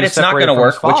terrified it's not going to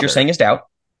work. What you're saying is doubt.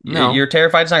 No. You're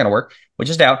terrified it's not going to work, which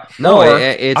is doubt. No,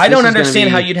 I don't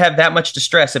understand how you'd have that much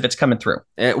distress if it's coming through.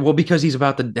 Well, because He's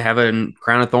about to have a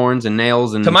crown of thorns and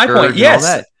nails and to my point, yes.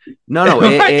 All that. No,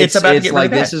 it's about to get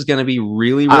like this is going to be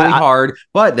really, really hard.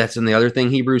 But that's the other thing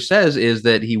Hebrews says is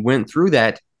that He went through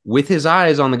that with His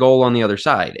eyes on the goal on the other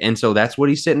side. And so that's what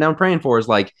He's sitting down praying for, is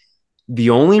like,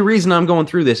 the only reason I'm going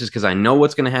through this is because I know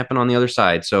what's going to happen on the other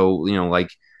side. So,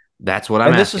 like, that's what I'm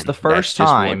asking. And this is the first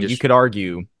time you could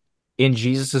argue in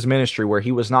Jesus's ministry where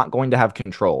He was not going to have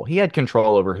control. He had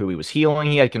control over who He was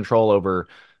healing. He had control over,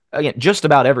 again, just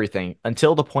about everything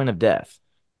until the point of death.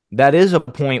 That is a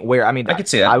point where, I mean, I could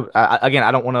see that. Again,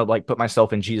 I don't want to like put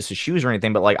myself in Jesus' shoes or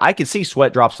anything, but like I could see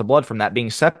sweat drops of blood from that, being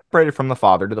separated from the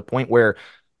Father to the point where,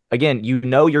 again,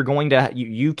 you're going to,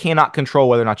 you cannot control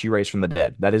whether or not you raise from the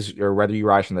dead. That is, or whether you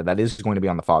rise from the dead. That is going to be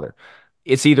on the Father.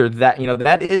 It's either that,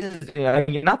 that is,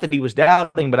 not that He was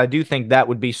doubting, but I do think that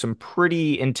would be some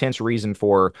pretty intense reason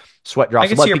for sweat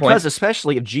drops of blood. Because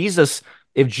especially if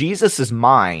Jesus's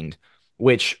mind,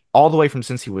 which all the way from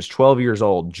since He was 12 years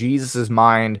old, Jesus's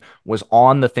mind was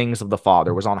on the things of the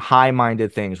Father, was on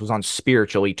high-minded things, was on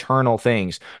spiritual, eternal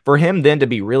things. For Him then to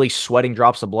be really sweating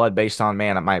drops of blood based on,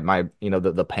 man, my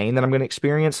the pain that I'm going to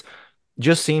experience,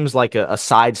 just seems like a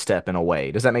sidestep in a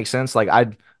way. Does that make sense? Like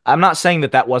I'm not saying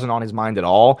that wasn't on His mind at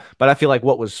all, but I feel like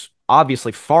what was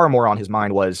obviously far more on His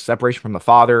mind was separation from the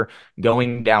Father,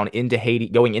 going into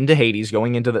Hades,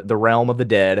 going into the realm of the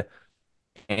dead,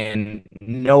 and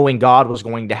knowing God was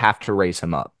going to have to raise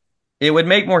Him up. It would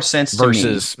make more sense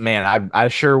versus, to me. Man, I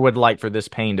sure would like for this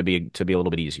pain to be a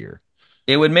little bit easier.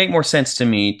 It would make more sense to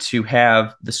me to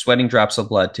have the sweating drops of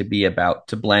blood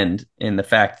to blend in the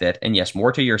fact that, and yes,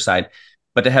 more to your side,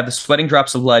 but to have the sweating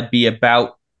drops of blood be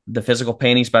about the physical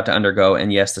pain He's about to undergo,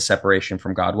 and yes, the separation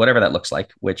from God, whatever that looks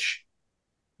like, which,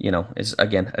 is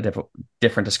again a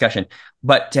different discussion.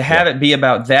 But to have it be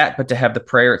about that, but to have the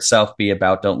prayer itself be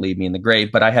about "Don't leave me in the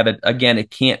grave." But I have it again.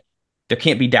 There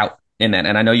can't be doubt in that,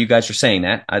 and I know you guys are saying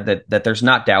that that there's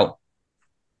not doubt.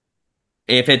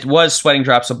 If it was sweating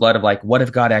drops of blood of like, what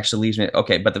if God actually leaves me?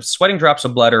 Okay, but the sweating drops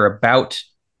of blood are about,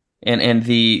 and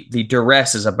the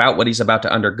duress is about what He's about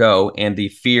to undergo, and the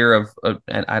fear of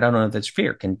and I don't know if that's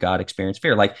fear. Can God experience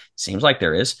fear? Like, seems like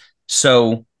there is.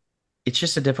 So it's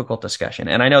just a difficult discussion.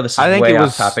 And I know this is way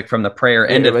off topic from the prayer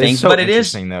end of things, but it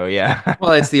is interesting though. Yeah.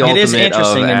 Well, it's the ultimate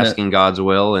of asking God's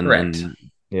will, and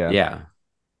yeah.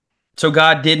 So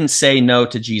God didn't say no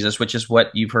to Jesus, which is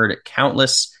what you've heard at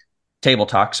countless table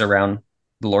talks around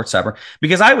the Lord's Supper.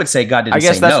 Because I would say God didn't say no.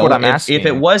 I guess that's what I'm asking. If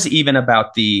it was even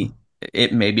about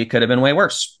maybe it could have been way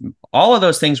worse. All of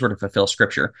those things were to fulfill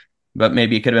Scripture, but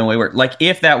maybe it could have been way worse. Like,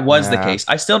 if that was the case,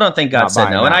 I still don't think God said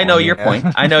no. And I know your point.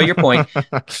 I know your point.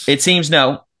 It seems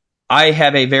no. I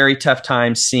have a very tough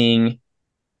time seeing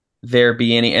there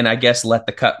be any, and I guess let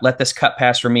this cup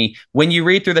pass from me. When you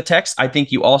read through the text, I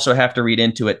think you also have to read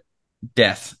into it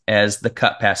death as the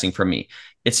cup passing from me.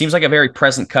 It seems like a very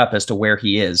present cup as to where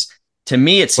He is. To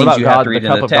me, it seems you have to read into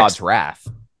the text. The cup of God's wrath.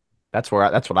 That's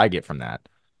what I get from that.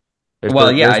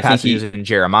 I think he in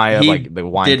Jeremiah, like the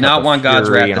wine did not want God's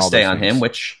wrath to stay on Him,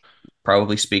 which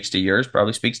probably speaks to yours,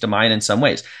 probably speaks to mine in some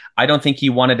ways. I don't think He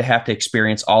wanted to have to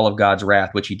experience all of God's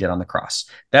wrath, which He did on the cross.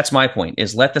 That's my point,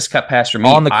 is let this cup pass from me.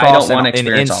 On the cross, I don't want to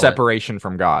experience in separation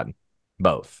from God.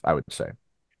 Both, I would say.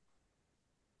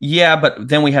 Yeah, but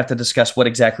then we have to discuss what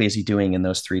exactly is He doing in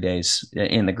those 3 days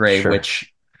in the grave,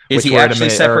 which is He actually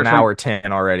separate from... hour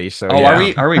 10 already? So are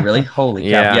we really? Holy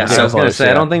cow. Yeah. So I was going to say,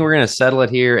 I don't think we're going to settle it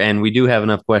here, and we do have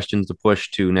enough questions to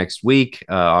push to next week.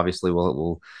 Obviously,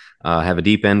 we'll have a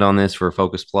deep end on this for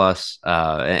Focus Plus.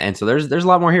 And so there's a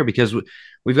lot more here because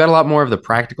we've got a lot more of the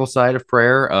practical side of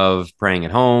prayer, of praying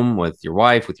at home with your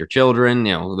wife, with your children,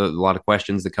 a lot of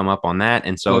questions that come up on that.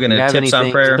 And so We're if you have tips on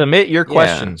anything, prayer. Submit your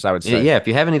questions, I would say. Yeah, if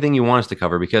you have anything you want us to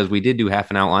cover, because we did do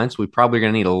half an outline, so we probably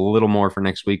going to need a little more for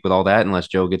next week with all that, unless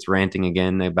Joe gets ranting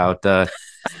again about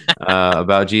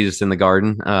Jesus in the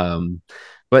garden.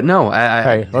 But no,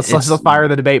 Hey, let's fire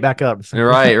the debate back up.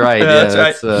 Right. Yeah,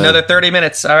 that's right. Another 30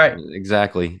 minutes. All right.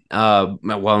 Exactly. Well,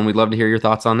 and we'd love to hear your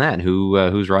thoughts on that.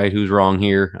 Who's right, who's wrong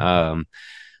here?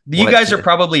 You guys are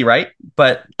probably right,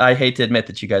 but I hate to admit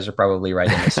that you guys are probably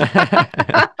right in this.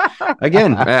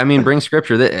 Again, I mean, bring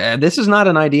scripture. This is not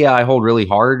an idea I hold really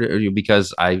hard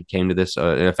because I came to this.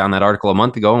 I found that article a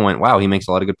month ago and went, wow, he makes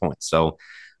a lot of good points. So,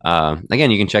 again,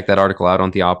 you can check that article out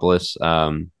on Theopolis.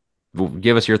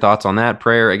 Give us your thoughts on that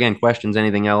prayer. Again, questions,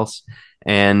 anything else.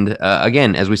 And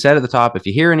again, as we said at the top, if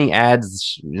you hear any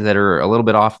ads that are a little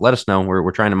bit off, let us know.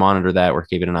 We're trying to monitor that. We're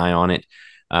keeping an eye on it.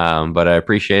 But I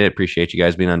appreciate it. Appreciate you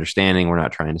guys being understanding. We're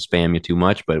not trying to spam you too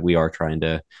much, but we are trying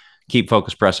to keep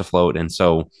Focus Press afloat. And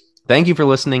so thank you for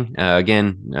listening.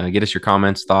 Again, get us your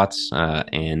comments, thoughts,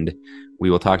 and we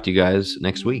will talk to you guys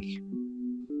next week.